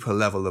deeper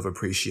level of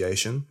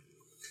appreciation.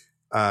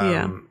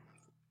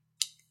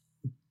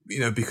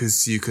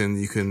 Because you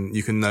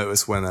can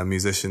notice when a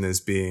musician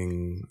is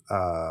being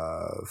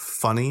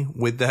funny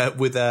with their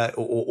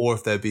or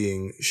if they're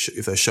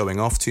if they're showing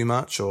off too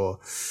much, or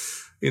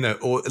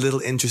or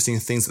little interesting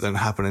things that don't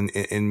happen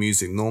in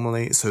music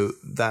normally. So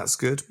that's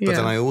good. But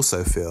then I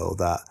also feel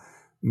that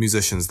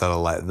musicians that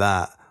are like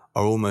that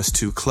are almost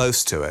too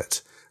close to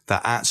it.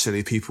 That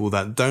actually people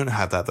that don't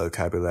have that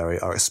vocabulary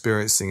are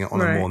experiencing it on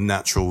a more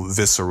natural,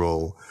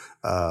 visceral,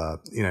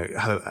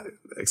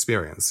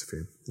 experience.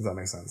 Does that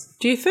make sense?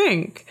 Do you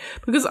think?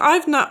 Because I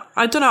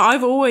don't know.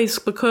 I've always,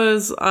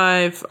 because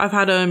I've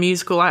had a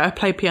musical. I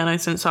played piano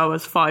since I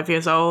was 5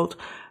 years old,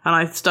 and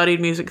I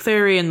studied music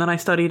theory, and then I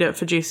studied it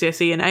for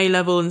GCSE and A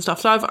level and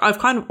stuff. So I've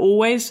kind of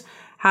always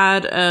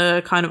had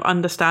a kind of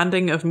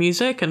understanding of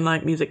music and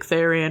like music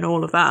theory and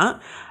all of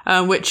that,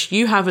 which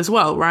you have as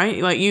well,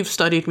 right? Like you've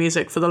studied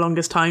music for the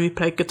longest time. You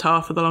played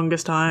guitar for the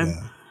longest time.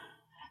 Yeah.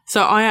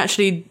 So I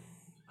actually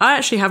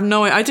have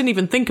I didn't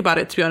even think about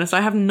it, to be honest.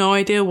 I have no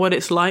idea what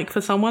it's like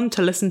for someone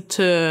to listen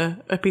to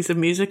a piece of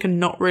music and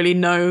not really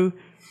know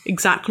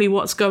exactly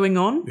what's going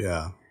on.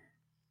 Yeah.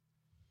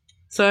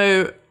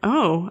 So,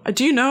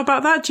 do you know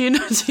about that? Do you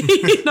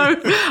know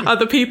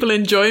other people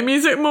enjoy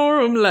music more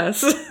or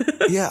less?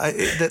 Yeah,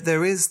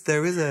 there is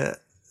a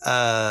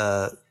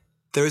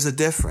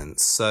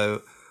difference.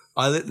 So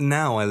I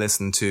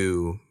listen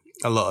to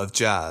a lot of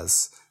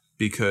jazz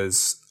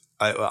because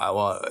I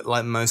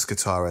like most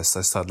guitarists,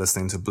 I started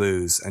listening to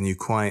blues, and you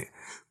quite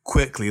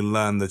quickly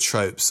learn the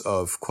tropes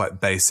of quite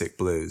basic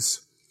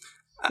blues.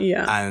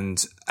 Yeah.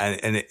 And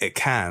it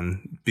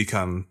can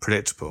become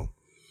predictable.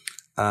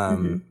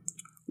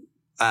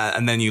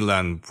 And then you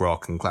learn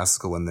rock and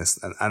classical and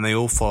they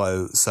all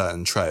follow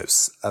certain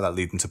tropes that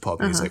lead into pop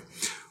music.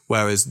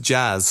 Whereas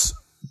jazz,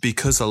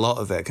 because a lot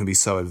of it can be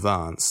so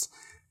advanced,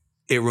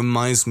 it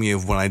reminds me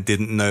of when I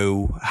didn't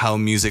know how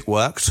music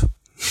worked.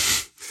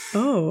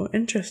 Oh,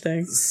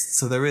 interesting.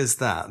 So there is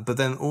that. But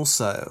then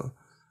also,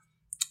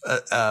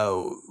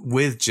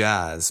 with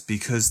jazz,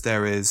 because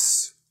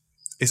it's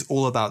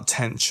all about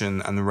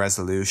tension and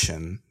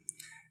resolution.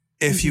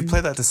 If you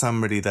play that to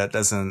somebody that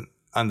doesn't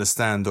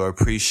understand or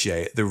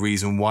appreciate the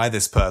reason why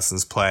this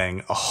person's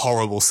playing a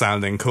horrible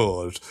sounding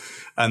chord,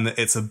 and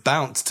it's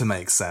about to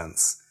make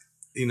sense,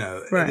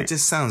 it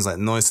just sounds like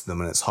noise to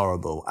them and it's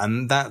horrible.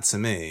 And that, to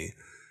me,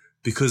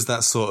 because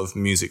that's sort of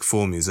music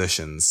for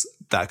musicians,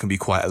 that can be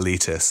quite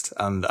elitist.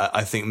 And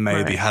I think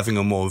maybe having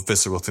a more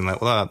visceral thing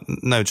like, well,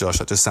 no, Josh,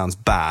 that just sounds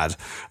bad,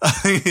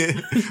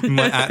 it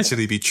might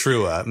actually be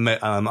truer.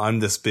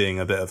 I'm just being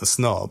a bit of a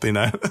snob,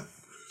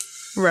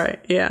 Right,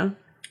 yeah.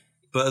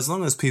 But as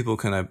long as people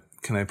can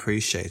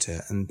appreciate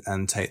it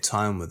and take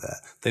time with it,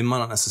 they might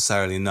not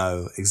necessarily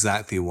know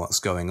exactly what's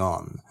going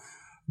on,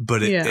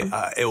 but it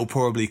will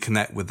probably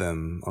connect with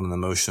them on an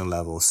emotional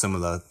level,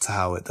 similar to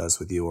how it does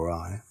with you or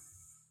I.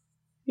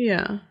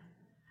 Yeah.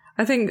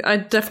 I think I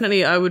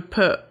would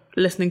put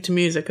listening to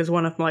music as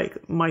one of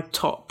like my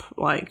top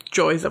like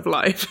joys of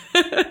life,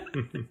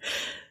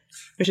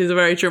 which is a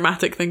very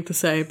dramatic thing to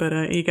say,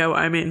 but you get what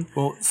I mean.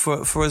 Well,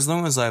 for as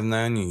long as I've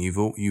known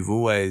you, you've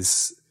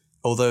always,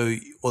 although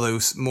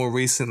more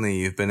recently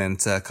you've been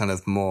into kind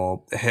of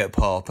more hip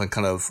hop and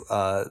kind of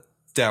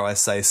dare I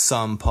say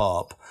some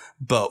pop,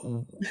 but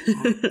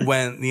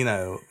when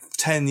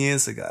 10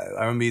 years ago,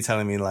 I remember you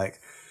telling me like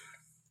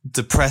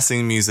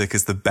depressing music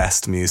is the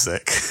best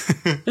music.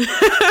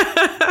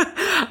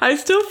 I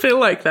still feel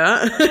like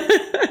that.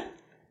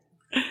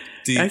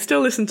 I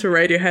still listen to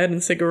Radiohead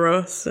and Sigur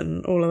Rós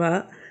and all of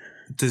that.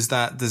 Does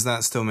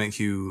that still make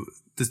you?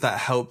 Does that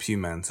help you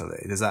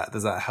mentally? Does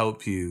that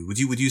help you?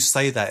 Would you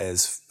say that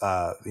is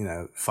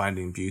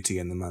finding beauty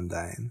in the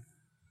mundane?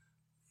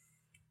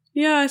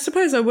 Yeah, I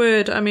suppose I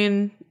would. I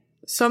mean,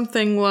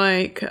 something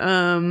like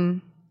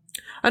something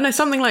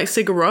like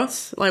Sigur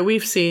Rós. Like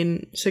we've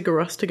seen Sigur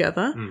Rós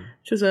together,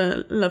 which was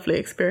a lovely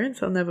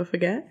experience. I'll never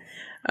forget.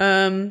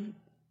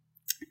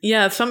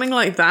 Yeah, something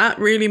like that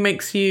really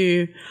makes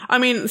you. I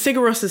mean, Sigur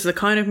Rós is the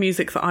kind of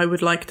music that I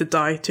would like to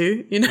die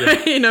to.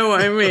 You know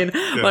what I mean?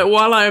 Yeah. Like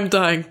while I am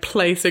dying,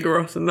 play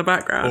Sigur Rós in the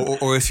background.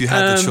 Or if you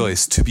had the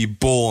choice, to be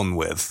born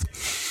with.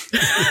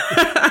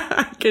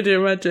 Could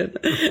you imagine?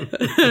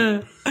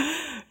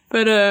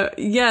 But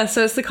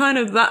so it's the kind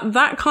of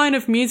that kind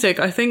of music.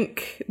 I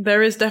think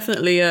there is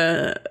definitely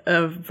a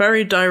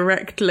very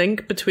direct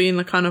link between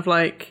the kind of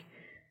like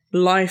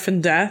life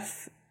and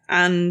death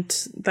and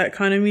that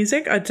kind of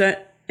music. I can't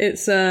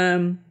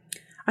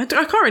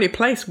really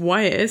place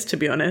why it is, to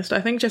be honest. I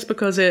think just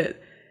because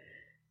it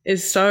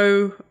is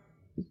so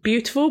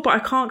beautiful, but I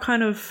can't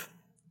kind of.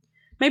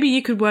 Maybe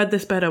you could word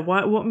this better.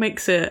 What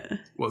makes it?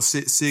 What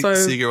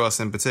Sigur Rós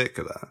in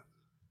particular?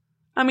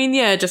 I mean,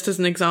 yeah, just as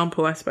an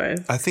example, I suppose.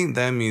 I think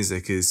their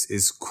music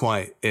is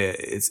quite,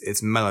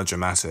 it's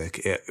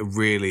melodramatic.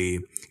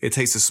 It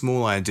takes a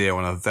small idea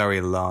on a very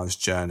large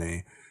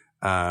journey.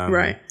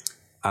 Right.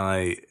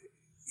 And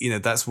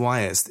that's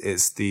why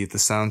it's the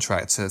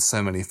soundtrack to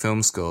so many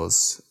film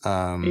scores.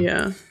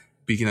 Yeah.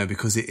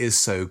 Because it is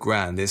so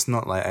grand. It's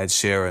not like Ed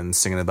Sheeran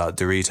singing about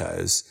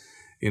Doritos.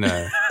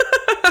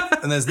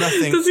 And there's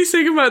nothing. Does he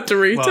sing about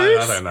Doritos? Well,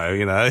 I don't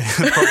know,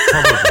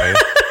 probably.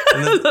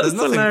 And there's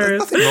nothing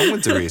wrong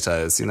with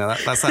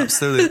Doritos. That's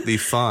absolutely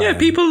fine. Yeah,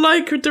 people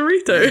like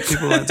Doritos.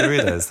 People like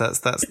Doritos.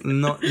 That's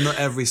not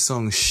every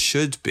song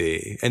should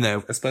be,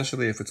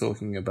 especially if we're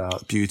talking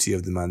about beauty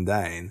of the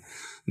mundane.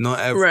 Not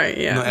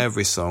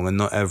every song and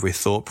not every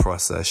thought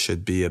process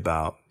should be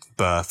about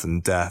birth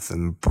and death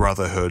and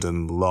brotherhood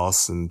and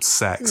loss and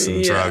sex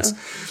and drugs.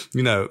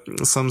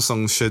 Some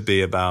songs should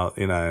be about,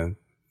 I don't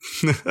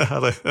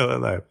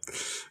know,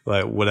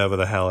 like whatever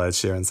the hell Ed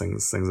Sheeran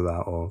sings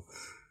about, or,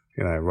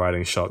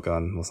 riding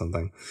shotgun or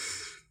something.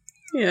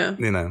 Yeah.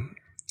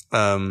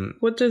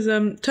 What does,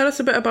 tell us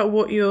a bit about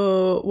what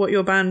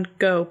your band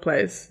Girl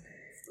plays.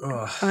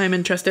 Oh. I'm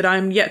interested.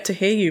 I'm yet to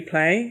hear you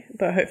play,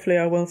 but hopefully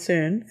I will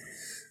soon.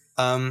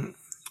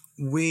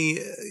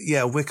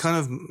 We're kind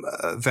of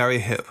very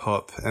hip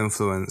hop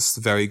influenced,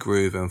 very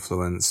groove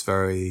influenced,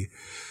 we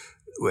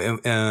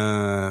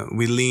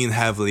lean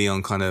heavily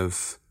on kind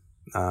of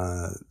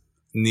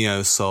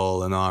neo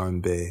soul and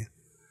R&B.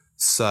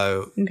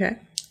 So okay,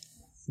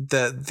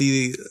 that's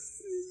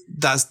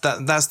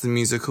the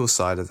musical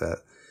side of it.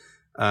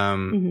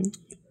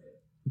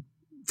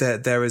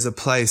 There is a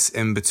place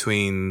in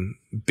between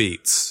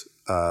beats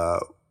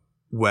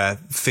where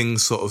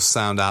things sort of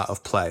sound out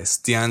of place.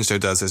 D'Angelo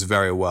does this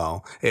very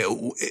well.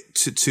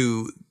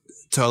 To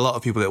a lot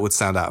of people, it would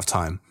sound out of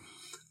time.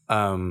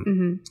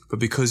 But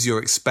because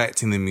you're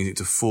expecting the music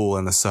to fall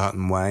in a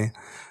certain way,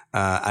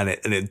 and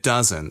it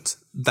doesn't,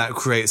 that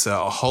creates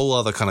a whole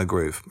other kind of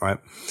groove, right?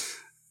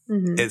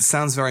 It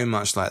sounds very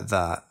much like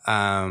that.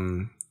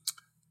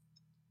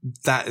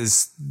 That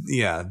is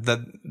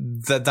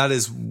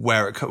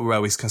where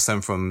we can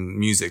stem from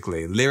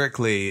musically.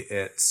 Lyrically,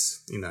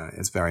 it's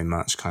very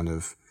much kind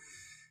of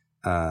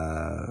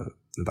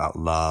about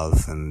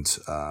love and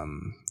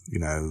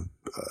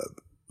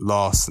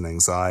loss and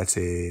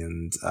anxiety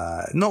and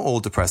not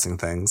all depressing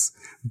things,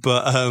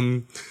 but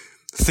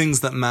things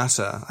that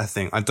matter. I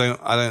think I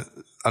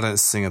don't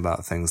sing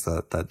about things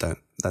that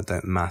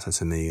don't matter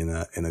to me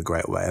in a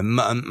great way. And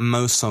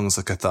most songs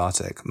are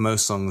cathartic.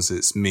 Most songs,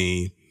 it's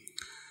me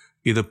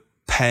either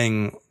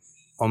paying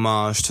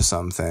homage to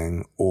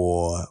something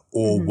or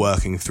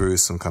working through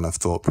some kind of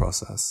thought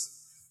process.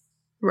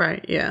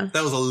 Right, yeah.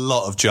 That was a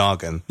lot of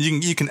jargon.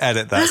 You can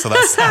edit that, so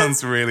that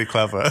sounds really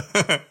clever.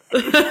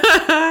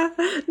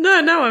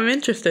 No, I'm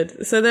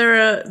interested. So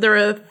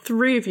there are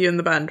 3 of you in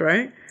the band,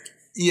 right?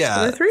 Yeah.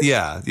 Are there 3?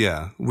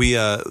 Yeah. We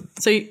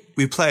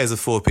play as a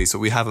 4-piece, but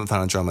we haven't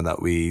found a drummer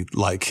that we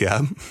like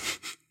yet.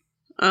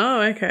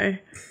 Oh,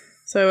 okay.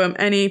 So,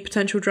 any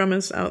potential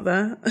drummers out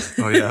there?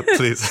 Oh yeah,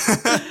 please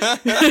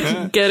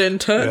get in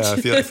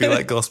touch. Yeah, if you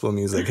like gospel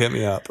music, hit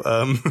me up.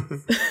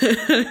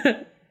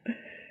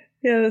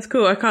 Yeah, that's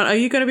cool. Are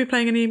you going to be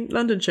playing any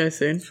London shows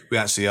soon? We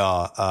actually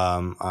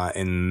are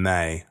in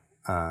May.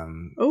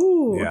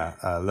 Oh yeah.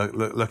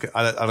 Look.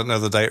 I don't know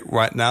the date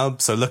right now,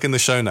 so look in the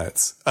show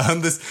notes.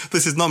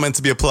 This is not meant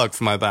to be a plug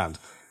for my band.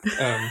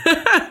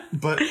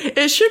 But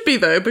it should be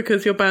though,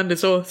 because your band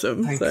is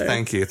awesome.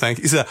 Thank you.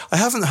 So, I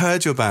haven't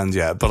heard your band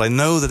yet, but I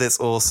know that it's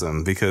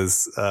awesome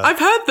because I've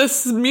heard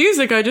this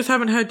music. I just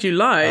haven't heard you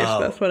live.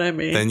 That's what I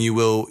mean. Then you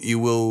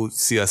will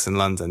see us in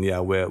London. Yeah,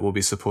 we'll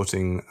be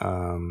supporting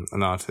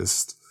an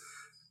artist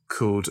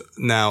called.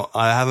 Now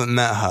I haven't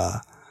met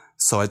her,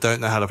 so I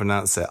don't know how to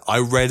pronounce it. I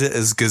read it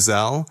as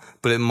Gazelle,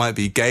 but it might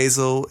be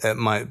Gazel. It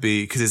might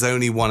be because it's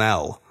only one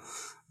L.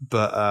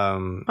 But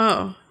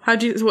how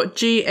do you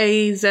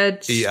Gazeel?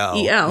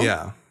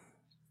 Yeah.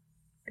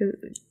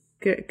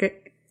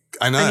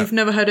 I know. And you've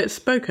never heard it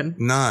spoken?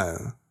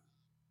 No.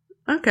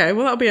 Okay,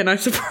 well that'll be a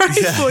nice surprise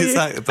for you.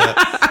 Exactly.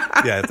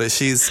 But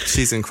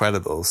she's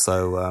incredible.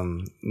 So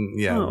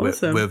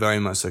awesome. we're very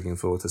much looking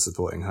forward to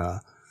supporting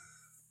her.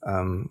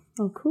 Oh,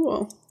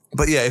 cool.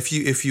 But yeah, if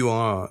you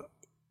are,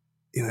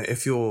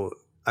 if you're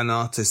an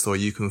artist or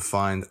you can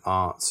find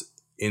art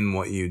in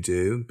what you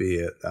do, be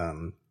it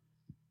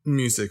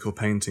music or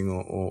painting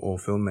or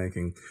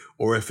filmmaking,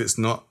 or if it's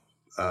not,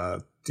 I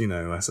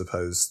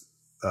suppose,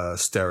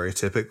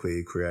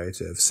 stereotypically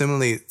creative.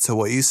 Similarly to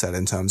what you said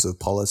in terms of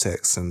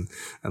politics and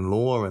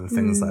law and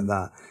things like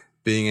that,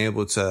 being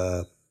able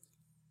to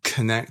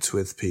connect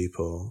with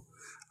people,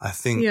 I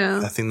think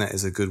that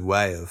is a good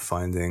way of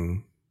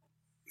finding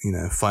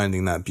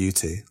that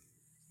beauty.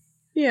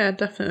 Yeah,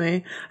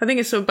 definitely. I think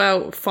it's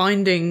about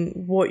finding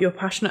what you're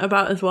passionate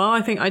about as well.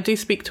 I think I do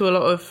speak to a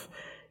lot of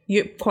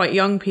quite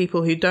young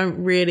people who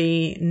don't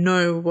really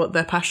know what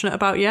they're passionate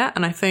about yet.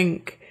 And I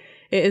think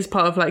it is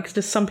part of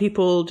just some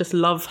people just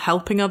love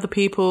helping other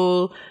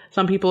people.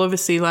 Some people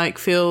obviously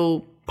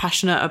feel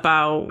passionate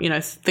about,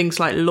 things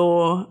like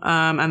law,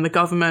 and the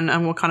government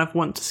and will kind of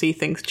want to see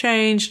things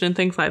changed and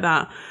things like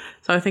that.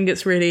 So I think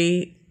it's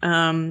really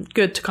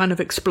good to kind of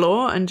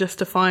explore and just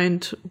to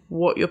find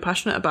what you're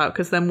passionate about,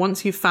 because then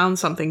once you've found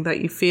something that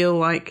you feel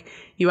like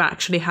you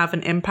actually have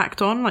an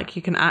impact on,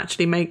 you can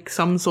actually make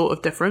some sort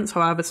of difference,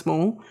 however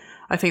small,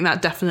 I think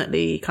that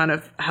definitely kind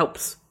of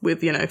helps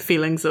with,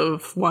 feelings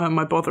of why am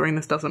I bothering,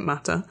 this doesn't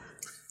matter.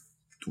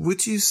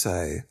 would you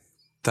say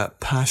that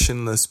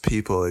passionless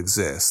people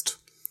exist?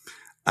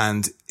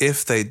 And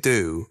if they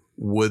do,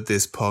 would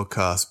this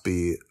podcast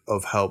be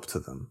of help to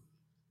them?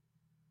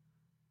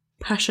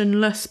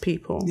 Passionless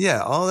people?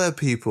 Yeah, are there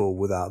people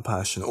without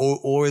passion?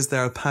 Or is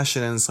there a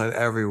passion inside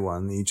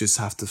everyone? You just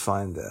have to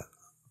find it.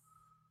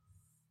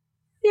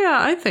 Yeah,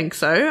 I think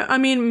so. I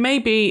mean,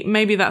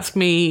 maybe that's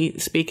me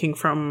speaking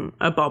from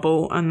a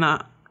bubble and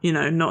that, you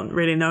know, not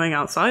really knowing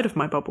outside of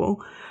my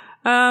bubble.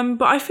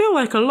 But I feel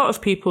like a lot of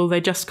people,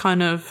 they're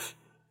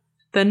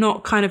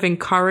not kind of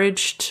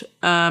encouraged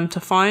to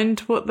find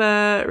what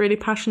they're really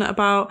passionate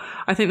about.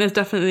 I think there's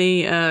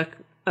definitely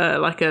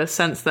like a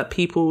sense that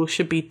people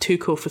should be too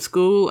cool for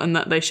school and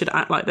that they should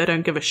act like they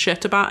don't give a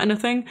shit about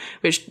anything,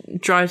 which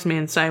drives me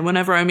insane.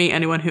 Whenever I meet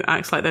anyone who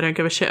acts like they don't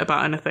give a shit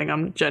about anything,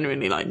 I'm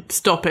genuinely like,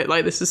 stop it.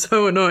 Like, this is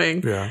so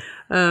annoying. Yeah.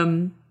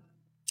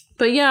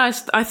 But yeah,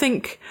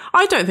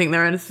 I don't think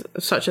there is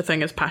such a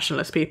thing as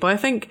passionless people. I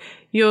think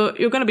you're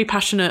going to be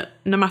passionate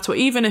no matter what,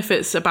 even if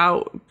it's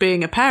about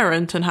being a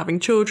parent and having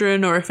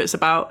children, or if it's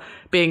about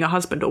being a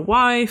husband or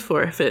wife,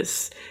 or if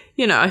it's,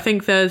 you know, I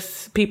think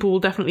people will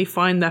definitely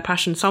find their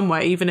passion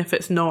somewhere, even if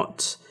it's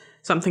not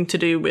something to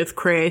do with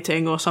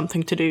creating or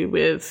something to do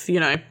with, you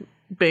know,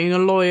 being a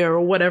lawyer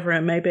or whatever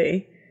it may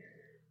be.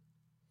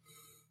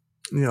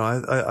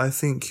 Yeah, I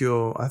think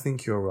you're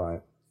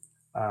right.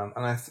 And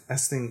I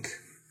think,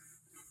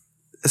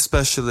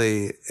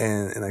 especially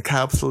in a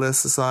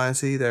capitalist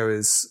society, there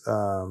is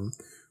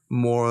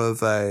more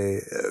of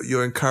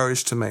you're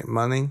encouraged to make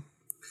money,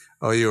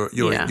 or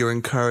you're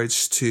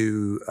encouraged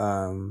to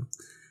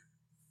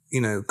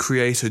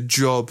create a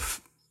job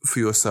for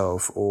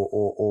yourself,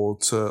 or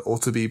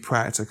to be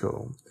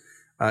practical.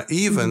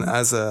 Even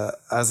as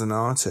an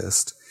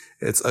artist,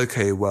 it's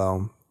okay.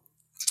 Well,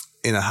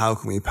 you know, how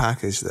can we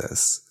package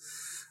this?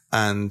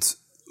 And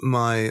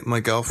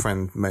my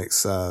girlfriend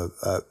makes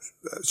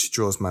she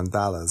draws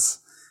mandalas,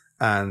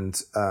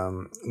 and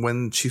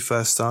when she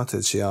first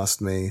started, she asked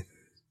me,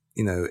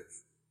 you know,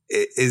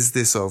 is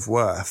this of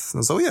worth? And I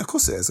was like, oh yeah, of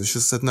course it is. And she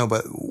said, no,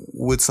 but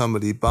would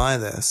somebody buy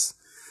this?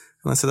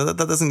 And I said, that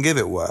doesn't give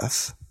it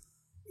worth.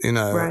 You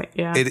know, right,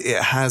 yeah.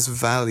 It has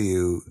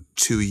value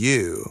to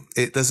you.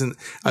 It doesn't.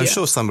 I'm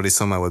sure somebody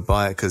somewhere would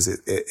buy it because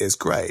it is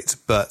great,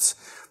 but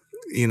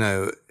you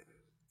know,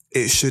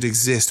 it should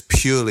exist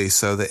purely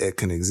so that it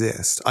can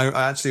exist. I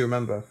actually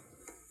remember,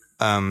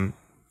 I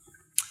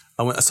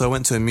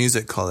went to a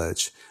music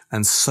college,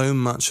 and so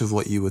much of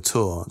what you were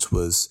taught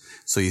was,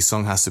 so your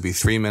song has to be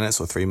 3 minutes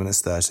or 3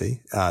 minutes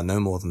 30, no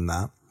more than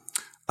that.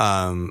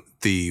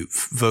 The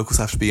vocals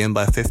have to be in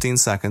by 15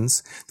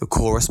 seconds, the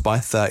chorus by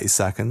 30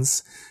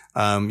 seconds.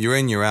 You're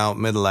in, you're out,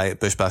 middle eight,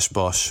 bish bash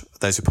bosh,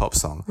 there's your pop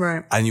song.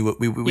 Right. And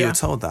we were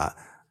told that.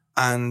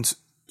 And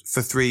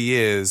for 3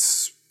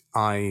 years,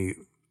 I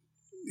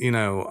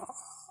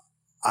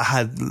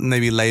had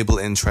maybe label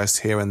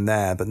interest here and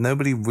there, but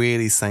nobody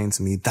really saying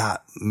to me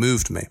that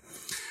moved me.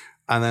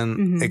 And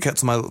then it got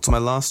to my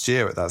last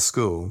year at that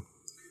school,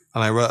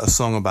 and I wrote a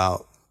song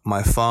about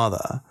my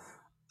father,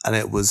 and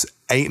it was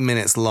 8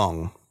 minutes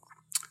long,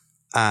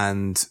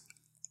 and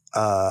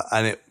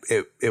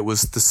it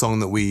was the song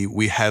that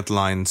we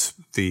headlined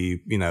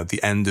the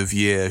end of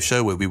year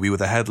show with. We were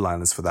the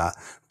headliners for that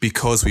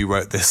because we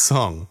wrote this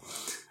song.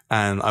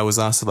 And I was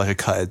asked if I could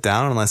cut it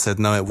down, and I said,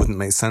 no, it wouldn't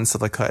make sense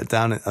if I cut it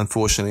down.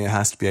 Unfortunately, it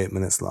has to be 8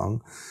 minutes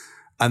long.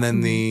 And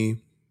then the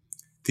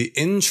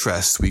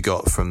interest we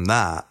got from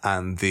that,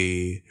 and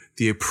the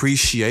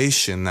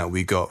appreciation that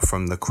we got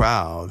from the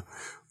crowd,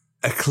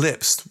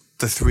 eclipsed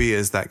the 3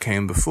 years that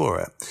came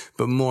before it.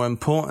 But more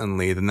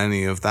importantly than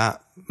any of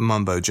that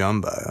mumbo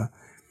jumbo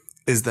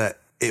is that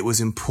it was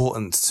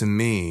important to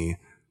me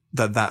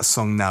that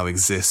song now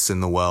exists in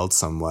the world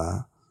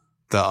somewhere.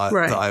 That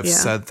I've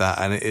said that,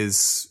 and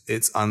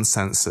it's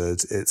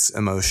uncensored, it's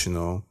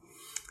emotional,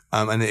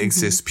 and it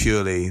exists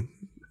purely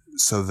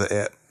so that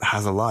it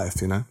has a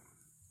life, you know?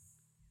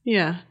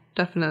 Yeah,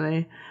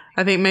 definitely.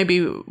 I think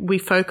maybe we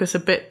focus a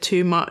bit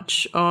too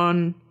much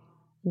on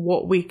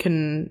what we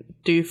can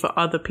do for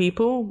other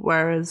people,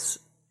 whereas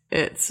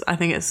I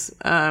think it's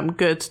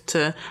good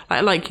to,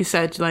 like you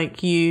said,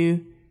 like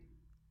you,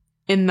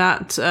 in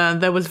that,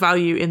 there was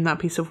value in that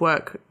piece of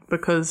work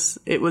because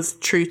it was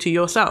true to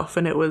yourself,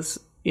 and it was,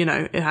 you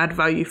know, it had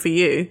value for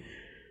you.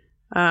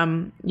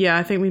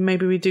 I think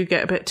we do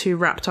get a bit too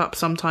wrapped up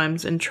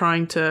sometimes in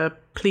trying to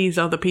please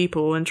other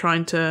people and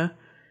trying to,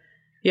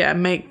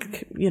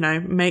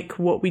 make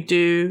what we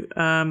do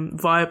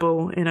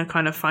viable in a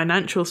kind of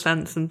financial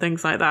sense and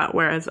things like that.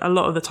 Whereas a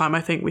lot of the time,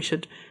 I think we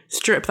should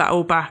strip that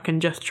all back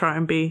and just try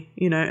and be,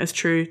 you know, as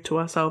true to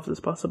ourselves as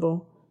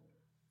possible.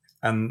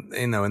 And,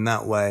 you know, in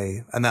that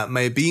way, and that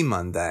may be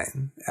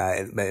mundane.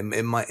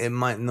 It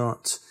might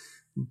not,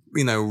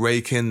 you know,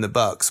 rake in the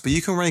bucks, but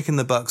you can rake in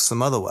the bucks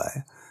some other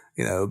way,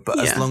 you know, but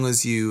as long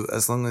as you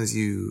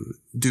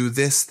do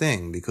this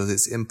thing because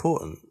it's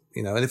important,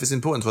 you know, and if it's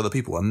important to other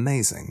people,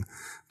 amazing.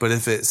 But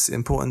if it's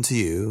important to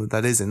you,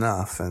 that is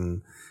enough,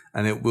 and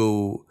it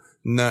will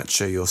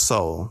nurture your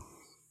soul.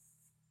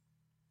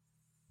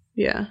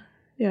 Yeah,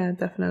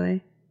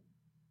 definitely.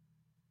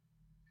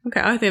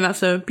 Okay, I think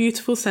that's a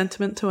beautiful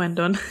sentiment to end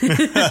on.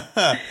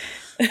 Have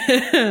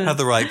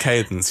the right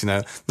cadence,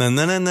 Na na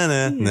na na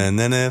na na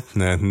na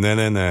na na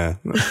na na.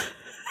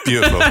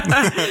 Beautiful.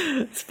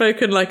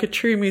 Spoken like a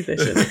true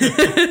musician.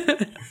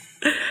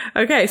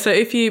 Okay, so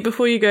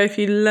before you go, if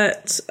you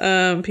let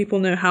people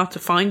know how to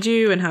find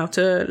you and how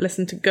to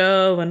listen to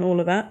Girl and all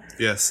of that.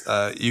 Yes,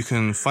 you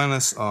can find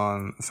us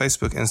on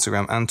Facebook,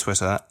 Instagram, and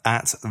Twitter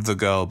at The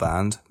Girl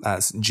Band.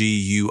 That's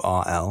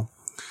GURL.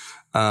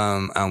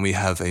 And we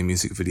have a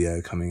music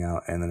video coming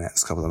out in the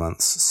next couple of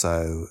months.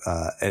 So,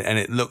 and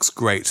it looks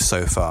great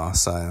so far.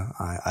 So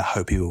I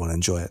hope people will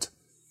enjoy it.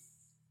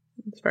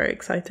 It's very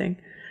exciting.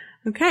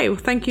 Okay, well,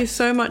 thank you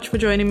so much for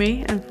joining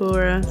me and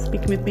for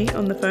speaking with me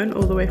on the phone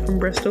all the way from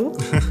Bristol.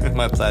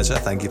 My pleasure.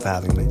 Thank you for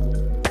having me.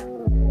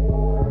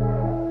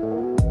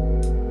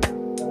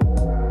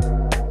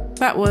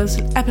 That was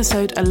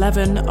episode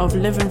 11 of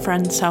Live and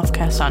Friends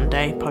Self-Care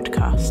Sunday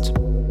podcast.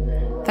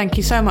 Thank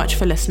you so much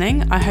for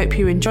listening. I hope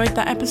you enjoyed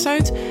that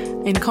episode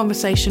in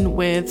conversation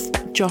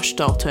with Josh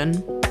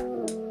Dalton.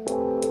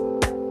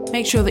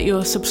 Make sure that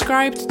you're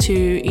subscribed to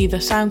either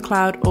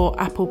SoundCloud or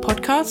Apple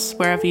Podcasts,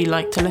 wherever you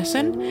like to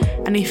listen.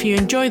 And if you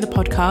enjoy the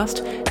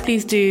podcast,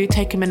 please do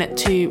take a minute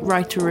to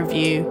write a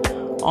review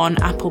on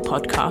Apple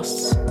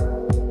Podcasts.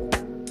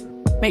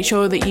 Make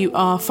sure that you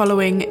are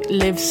following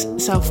Liv's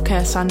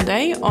Self-Care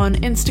Sunday on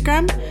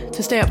Instagram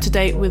to stay up to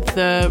date with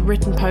the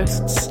written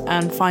posts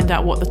and find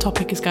out what the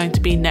topic is going to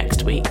be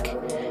next week.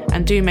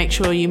 And do make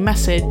sure you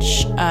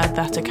message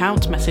that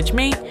account, message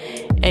me,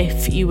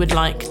 if you would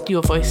like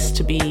your voice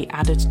to be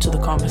added to the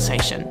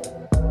conversation.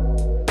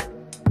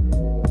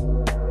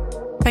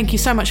 Thank you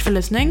so much for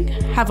listening.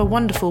 Have a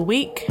wonderful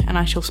week, and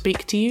I shall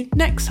speak to you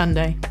next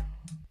Sunday.